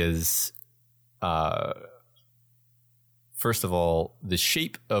 is first of all, the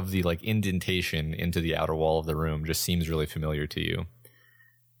shape of the like indentation into the outer wall of the room just seems really familiar to you.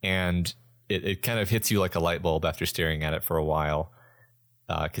 And it kind of hits you like a light bulb after staring at it for a while,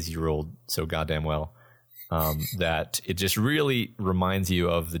 because you rolled so goddamn well, that it just really reminds you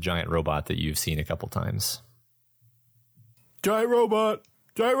of the giant robot that you've seen a couple times. Giant robot!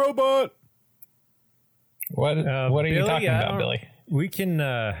 Giant robot! What are you talking about, Billy? We can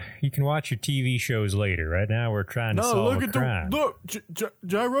you can watch your TV shows later. Right now we're trying to solve a crime.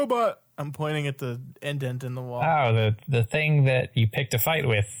 Giant robot! I'm pointing at the indent in the wall. Oh, the thing that you picked a fight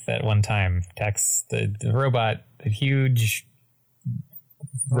with at one time, Tex. The robot, the huge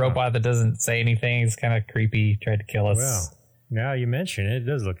robot that doesn't say anything. It's kind of creepy. Tried to kill us. Well, now you mention it, it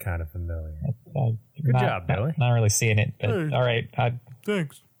does look kind of familiar. Good job, Billy. Not really seeing it, but Hey. all right.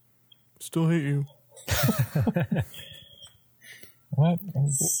 Thanks. Still hate you. What?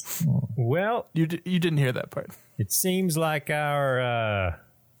 Well, You didn't hear that part. it seems like our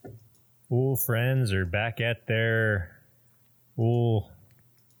old friends are back at their old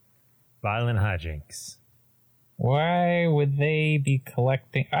violent hijinks. Why would they be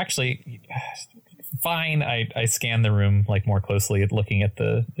collecting? Actually, fine. I scan the room like more closely, looking at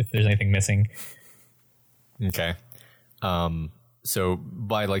if there's anything missing. Okay. So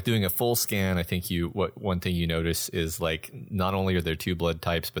by like doing a full scan, I think one thing you notice is like not only are there two blood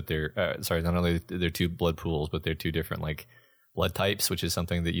types, but not only are there two blood pools, but they're two different like blood types, which is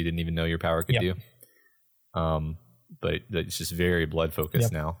something that you didn't even know your power could do. But it's just very blood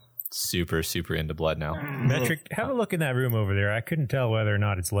focused now. Super, super into blood now. Metric, have a look in that room over there. I couldn't tell whether or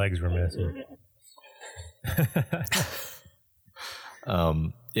not its legs were missing.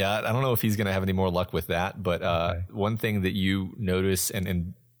 Yeah, I don't know if he's going to have any more luck with that, but one thing that you notice,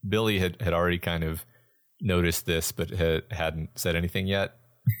 and Billy had already kind of noticed this, but hadn't said anything yet,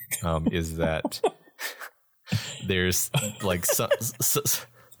 is that there's like some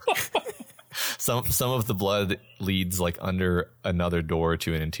of the blood leads like under another door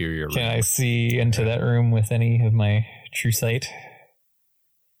to an interior room. Can I see into that room with any of my true sight?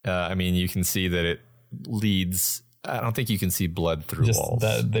 I mean, you can see that it leads. I don't think you can see blood through Just walls.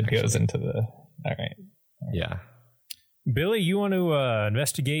 that goes into the. All right. Yeah. Billy, you want to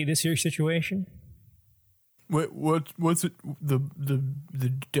investigate this here situation? Wait, what's it? The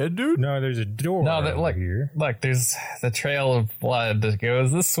dead dude? No, there's a door over here. Look, there's the trail of blood that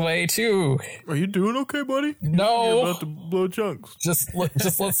goes this way too. Are you doing okay, buddy? You're No, about to blow chunks. just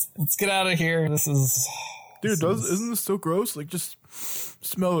let's get out of here. This is, Dude, isn't this so gross? Like, just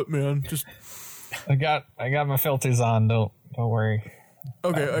smell it, man. Just I got my filters on. Don't worry.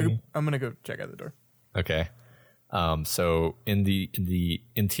 okay. I'm gonna go check out the door. Okay. So in the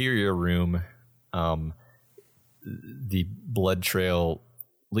interior room, the blood trail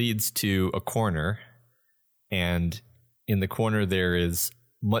leads to a corner, and in the corner there is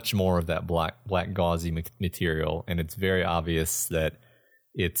much more of that black gauzy material, and it's very obvious that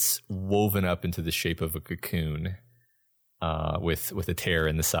it's woven up into the shape of a cocoon, with a tear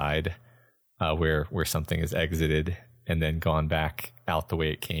in the side, where something is exited and then gone back out the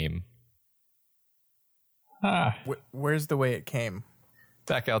way it came. Where's the way it came?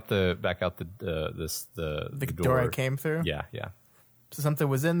 Back out the door I came through? Yeah. So something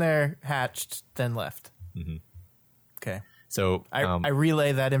was in there, hatched, then left. Mm-hmm. Okay. So I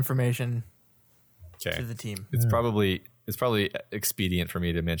relay that information okay. to the team. It's probably expedient for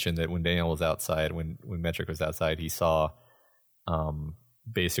me to mention that when Daniel was outside, when Metric was outside, he saw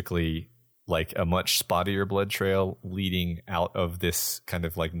basically like a much spottier blood trail leading out of this kind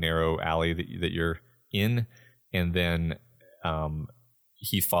of like narrow alley that you're in, and then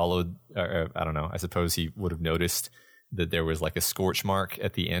he followed. I don't know. I suppose he would have noticed that there was like a scorch mark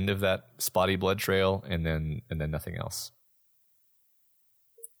at the end of that spotty blood trail, and then nothing else.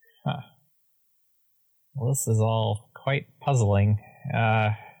 Huh. Well, this is all quite puzzling.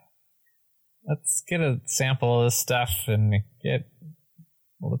 Let's get a sample of this stuff and get.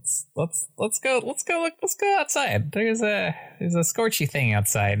 Let's go outside. There's a scorchy thing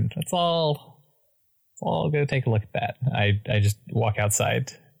outside. Let's all go take a look at that. I just walk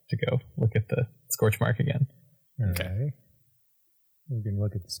outside to go look at the scorch mark again. Okay. We can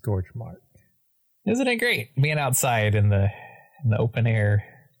look at the scorch mark. Isn't it great being outside in the open air?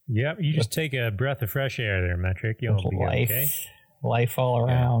 Yep, you just take a breath of fresh air there, Metric. You'll be okay. Life all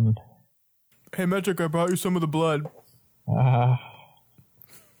around. Hey, Metric, I brought you some of the blood.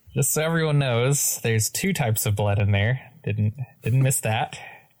 Just so everyone knows, there's 2 types of blood in there. Didn't miss that.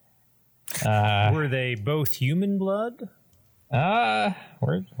 Were they both human blood? Where are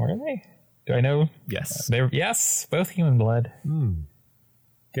they? Do I know? Yes. Yes, both human blood.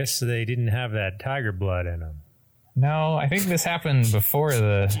 Guess they didn't have that tiger blood in them. No, I think this happened before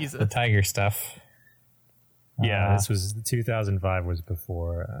the tiger stuff. Yeah, this was 2005 was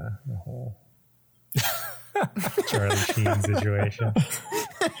before the whole Charlie Sheen situation.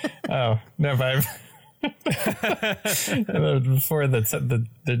 Oh no, but before this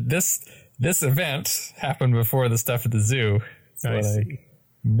event happened before the stuff at the zoo. That's what I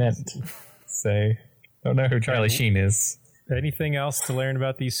meant to say. Don't know who Charlie Sheen is. Anything else to learn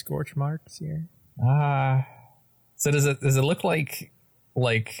about these scorch marks here? So does it look like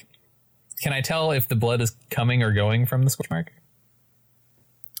can I tell if the blood is coming or going from the scorch mark?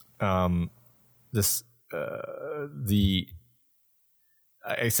 I guess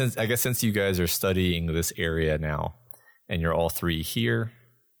since you guys are studying this area now, and you're all three here,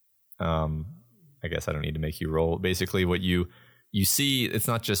 I guess I don't need to make you roll. Basically, what you see, it's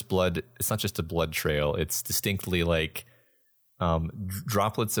not just blood. It's not just a blood trail. It's distinctly like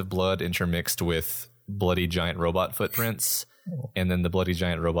droplets of blood intermixed with bloody giant robot footprints, and then the bloody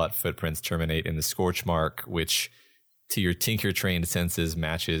giant robot footprints terminate in the scorch mark, which to your Tinker trained senses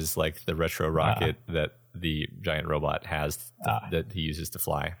matches like the retro rocket that the giant robot has that he uses to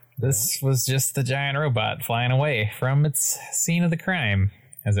fly. This was just the giant robot flying away from its scene of the crime,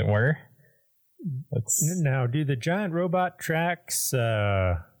 as it were. Now, do the giant robot tracks?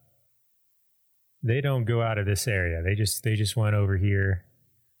 They don't go out of this area. They just went over here,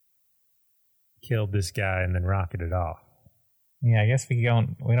 killed this guy, and then rocketed off. Yeah, I guess we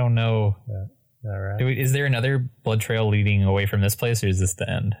don't know. All right. Is there another blood trail leading away from this place, or is this the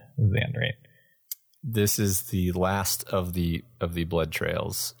end? This is the end, right? This is the last of the blood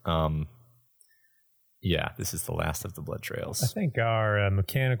trails. Yeah, this is the last of the blood trails. I think our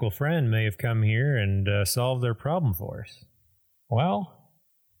mechanical friend may have come here and solved their problem for us. Well,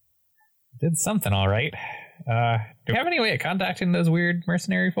 did something all right. Do you have any way of contacting those weird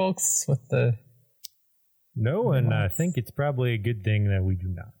mercenary folks with the... No, and I think it's probably a good thing that we do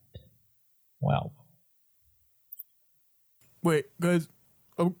not. Well. Wait, guys,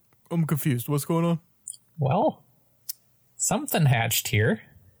 I'm confused. What's going on? Well, something hatched here.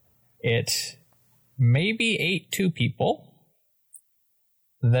 It maybe ate 2 people.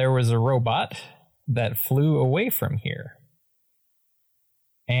 There was a robot that flew away from here.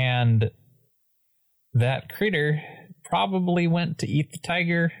 And that critter probably went to eat the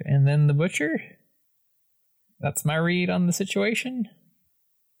tiger and then the butcher. That's my read on the situation.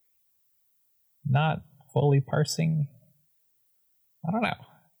 Not fully parsing. I don't know.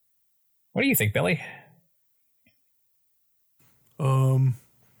 What do you think, Billy?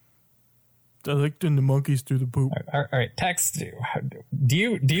 I like the monkeys do the poop. All right, Tex, do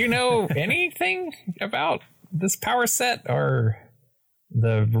you know anything about this power set or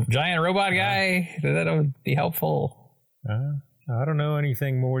the giant robot guy? That would be helpful. I don't know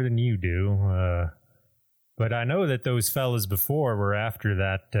anything more than you do, but I know that those fellas before were after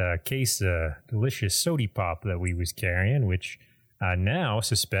that case of delicious sody pop that we was carrying, which I now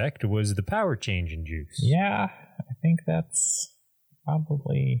suspect was the power changing juice. Yeah, I think that's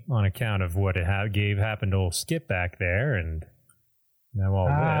probably on account of what it happened to old Skip back there, and now all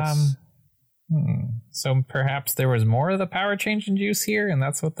this. So perhaps there was more of the power changing juice here, and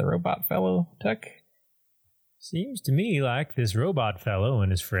that's what the robot fellow took? Seems to me like this robot fellow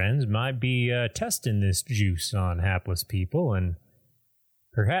and his friends might be testing this juice on hapless people, and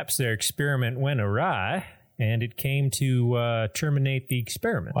perhaps their experiment went awry, and it came to terminate the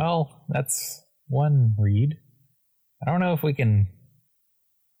experiment. Well, that's one read. I don't know if we can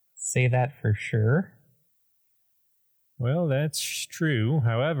say that for sure. Well, that's true.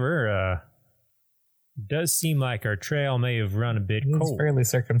 However, it does seem like our trail may have run a bit cold. It's fairly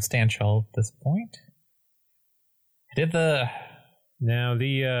circumstantial at this point. Now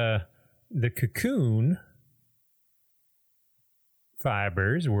the cocoon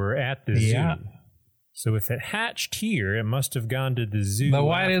fibers were at the zoo. So if it hatched here, it must have gone to the zoo. But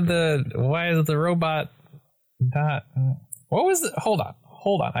why is the robot not? What was the? Hold on.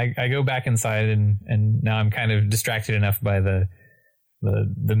 I go back inside and now I'm kind of distracted enough by the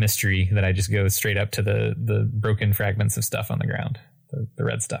mystery that I just go straight up to the broken fragments of stuff on the ground, the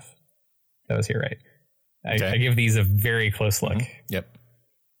red stuff that was here, right? I give these a very close look. Mm-hmm. Yep.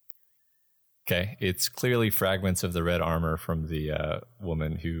 Okay, it's clearly fragments of the red armor from the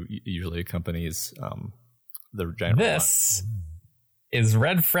woman who usually accompanies the giant robot. This is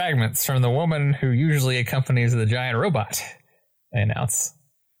red fragments from the woman who usually accompanies the giant robot, I announce.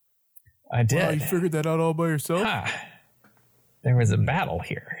 I did. Wow, you figured that out all by yourself? There was a battle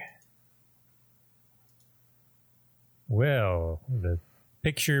here. Well, the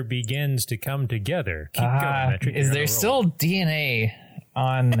picture begins to come together. Keep going, Metric. Is there still DNA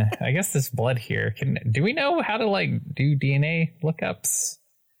on, I guess, this blood here. Do we know how to like do DNA lookups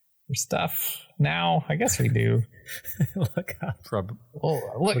for stuff now? I guess we do. Look up. Well,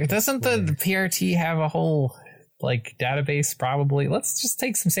 look, doesn't the PRT have a whole like database? Probably. Let's just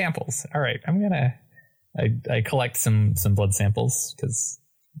take some samples. All right, I collect some blood samples because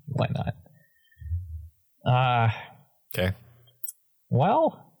why not? Okay.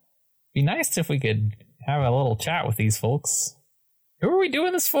 Well, be nice if we could have a little chat with these folks. Who are we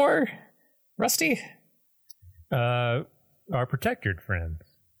doing this for, Rusty? Our protectored friends.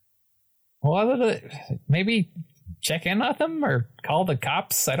 Well, maybe check in on them or call the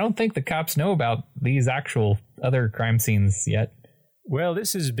cops. I don't think the cops know about these actual other crime scenes yet. Well,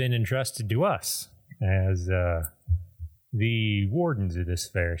 this has been entrusted to us as the wardens of this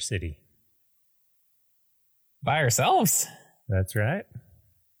fair city. By ourselves? That's right.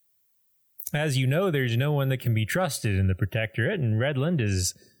 As you know, there's no one that can be trusted in the Protectorate, and Redland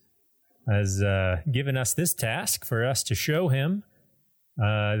has given us this task for us to show him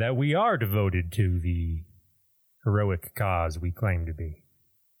that we are devoted to the heroic cause we claim to be.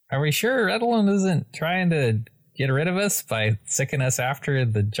 Are we sure Redland isn't trying to get rid of us by sicking us after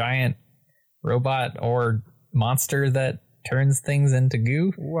the giant robot or monster that turns things into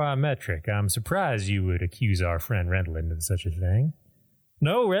goo? Why, Metric, I'm surprised you would accuse our friend Redland of such a thing.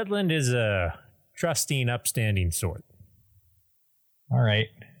 No, Redland is a trusting, upstanding sort. All right.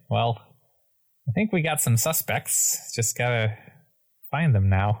 Well, I think we got some suspects. Just gotta find them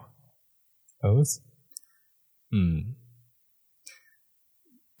now, I suppose.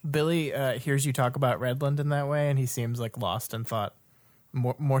 Billy hears you talk about Redland in that way, and he seems like lost in thought,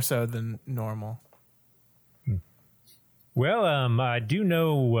 more so than normal. Well, I do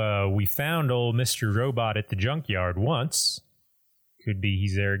know we found old Mr. Robot at the junkyard once. Could be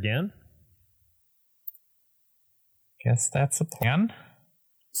he's there again. Guess that's a plan.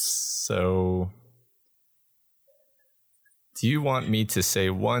 So, do you want me to say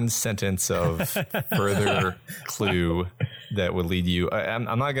one sentence of further clue that would lead you? I'm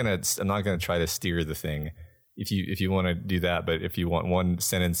not gonna try to steer the thing. If you want to do that, but if you want one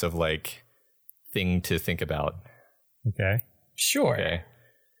sentence of like thing to think about. Okay. Sure. Okay.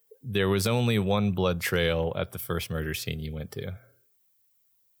 There was only one blood trail at the first murder scene you went to.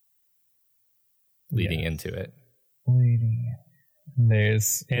 Leading into it.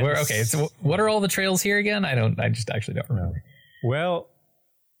 There's okay. So what are all the trails here again? I just actually don't remember. Well,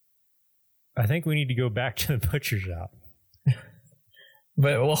 I think we need to go back to the butcher shop.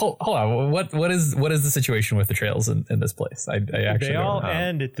 But hold on. What is the situation with the trails in this place? I actually they all don't know.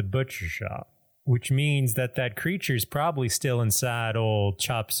 end at the butcher shop, which means that creature's probably still inside old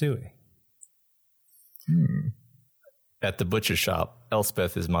Chop Suey. At the butcher shop,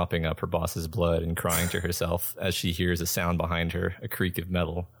 Elspeth is mopping up her boss's blood and crying to herself as she hears a sound behind her, a creak of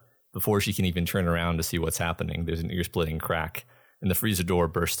metal. Before she can even turn around to see what's happening, there's an ear-splitting crack, and the freezer door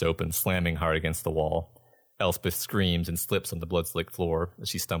bursts open, slamming hard against the wall. Elspeth screams and slips on the blood-slicked floor as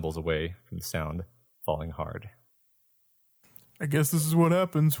she stumbles away from the sound, falling hard. I guess this is what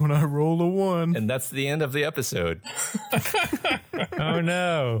happens when I roll a 1. And that's the end of the episode. Oh,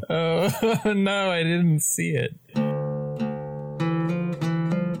 no. Oh, no, I didn't see it.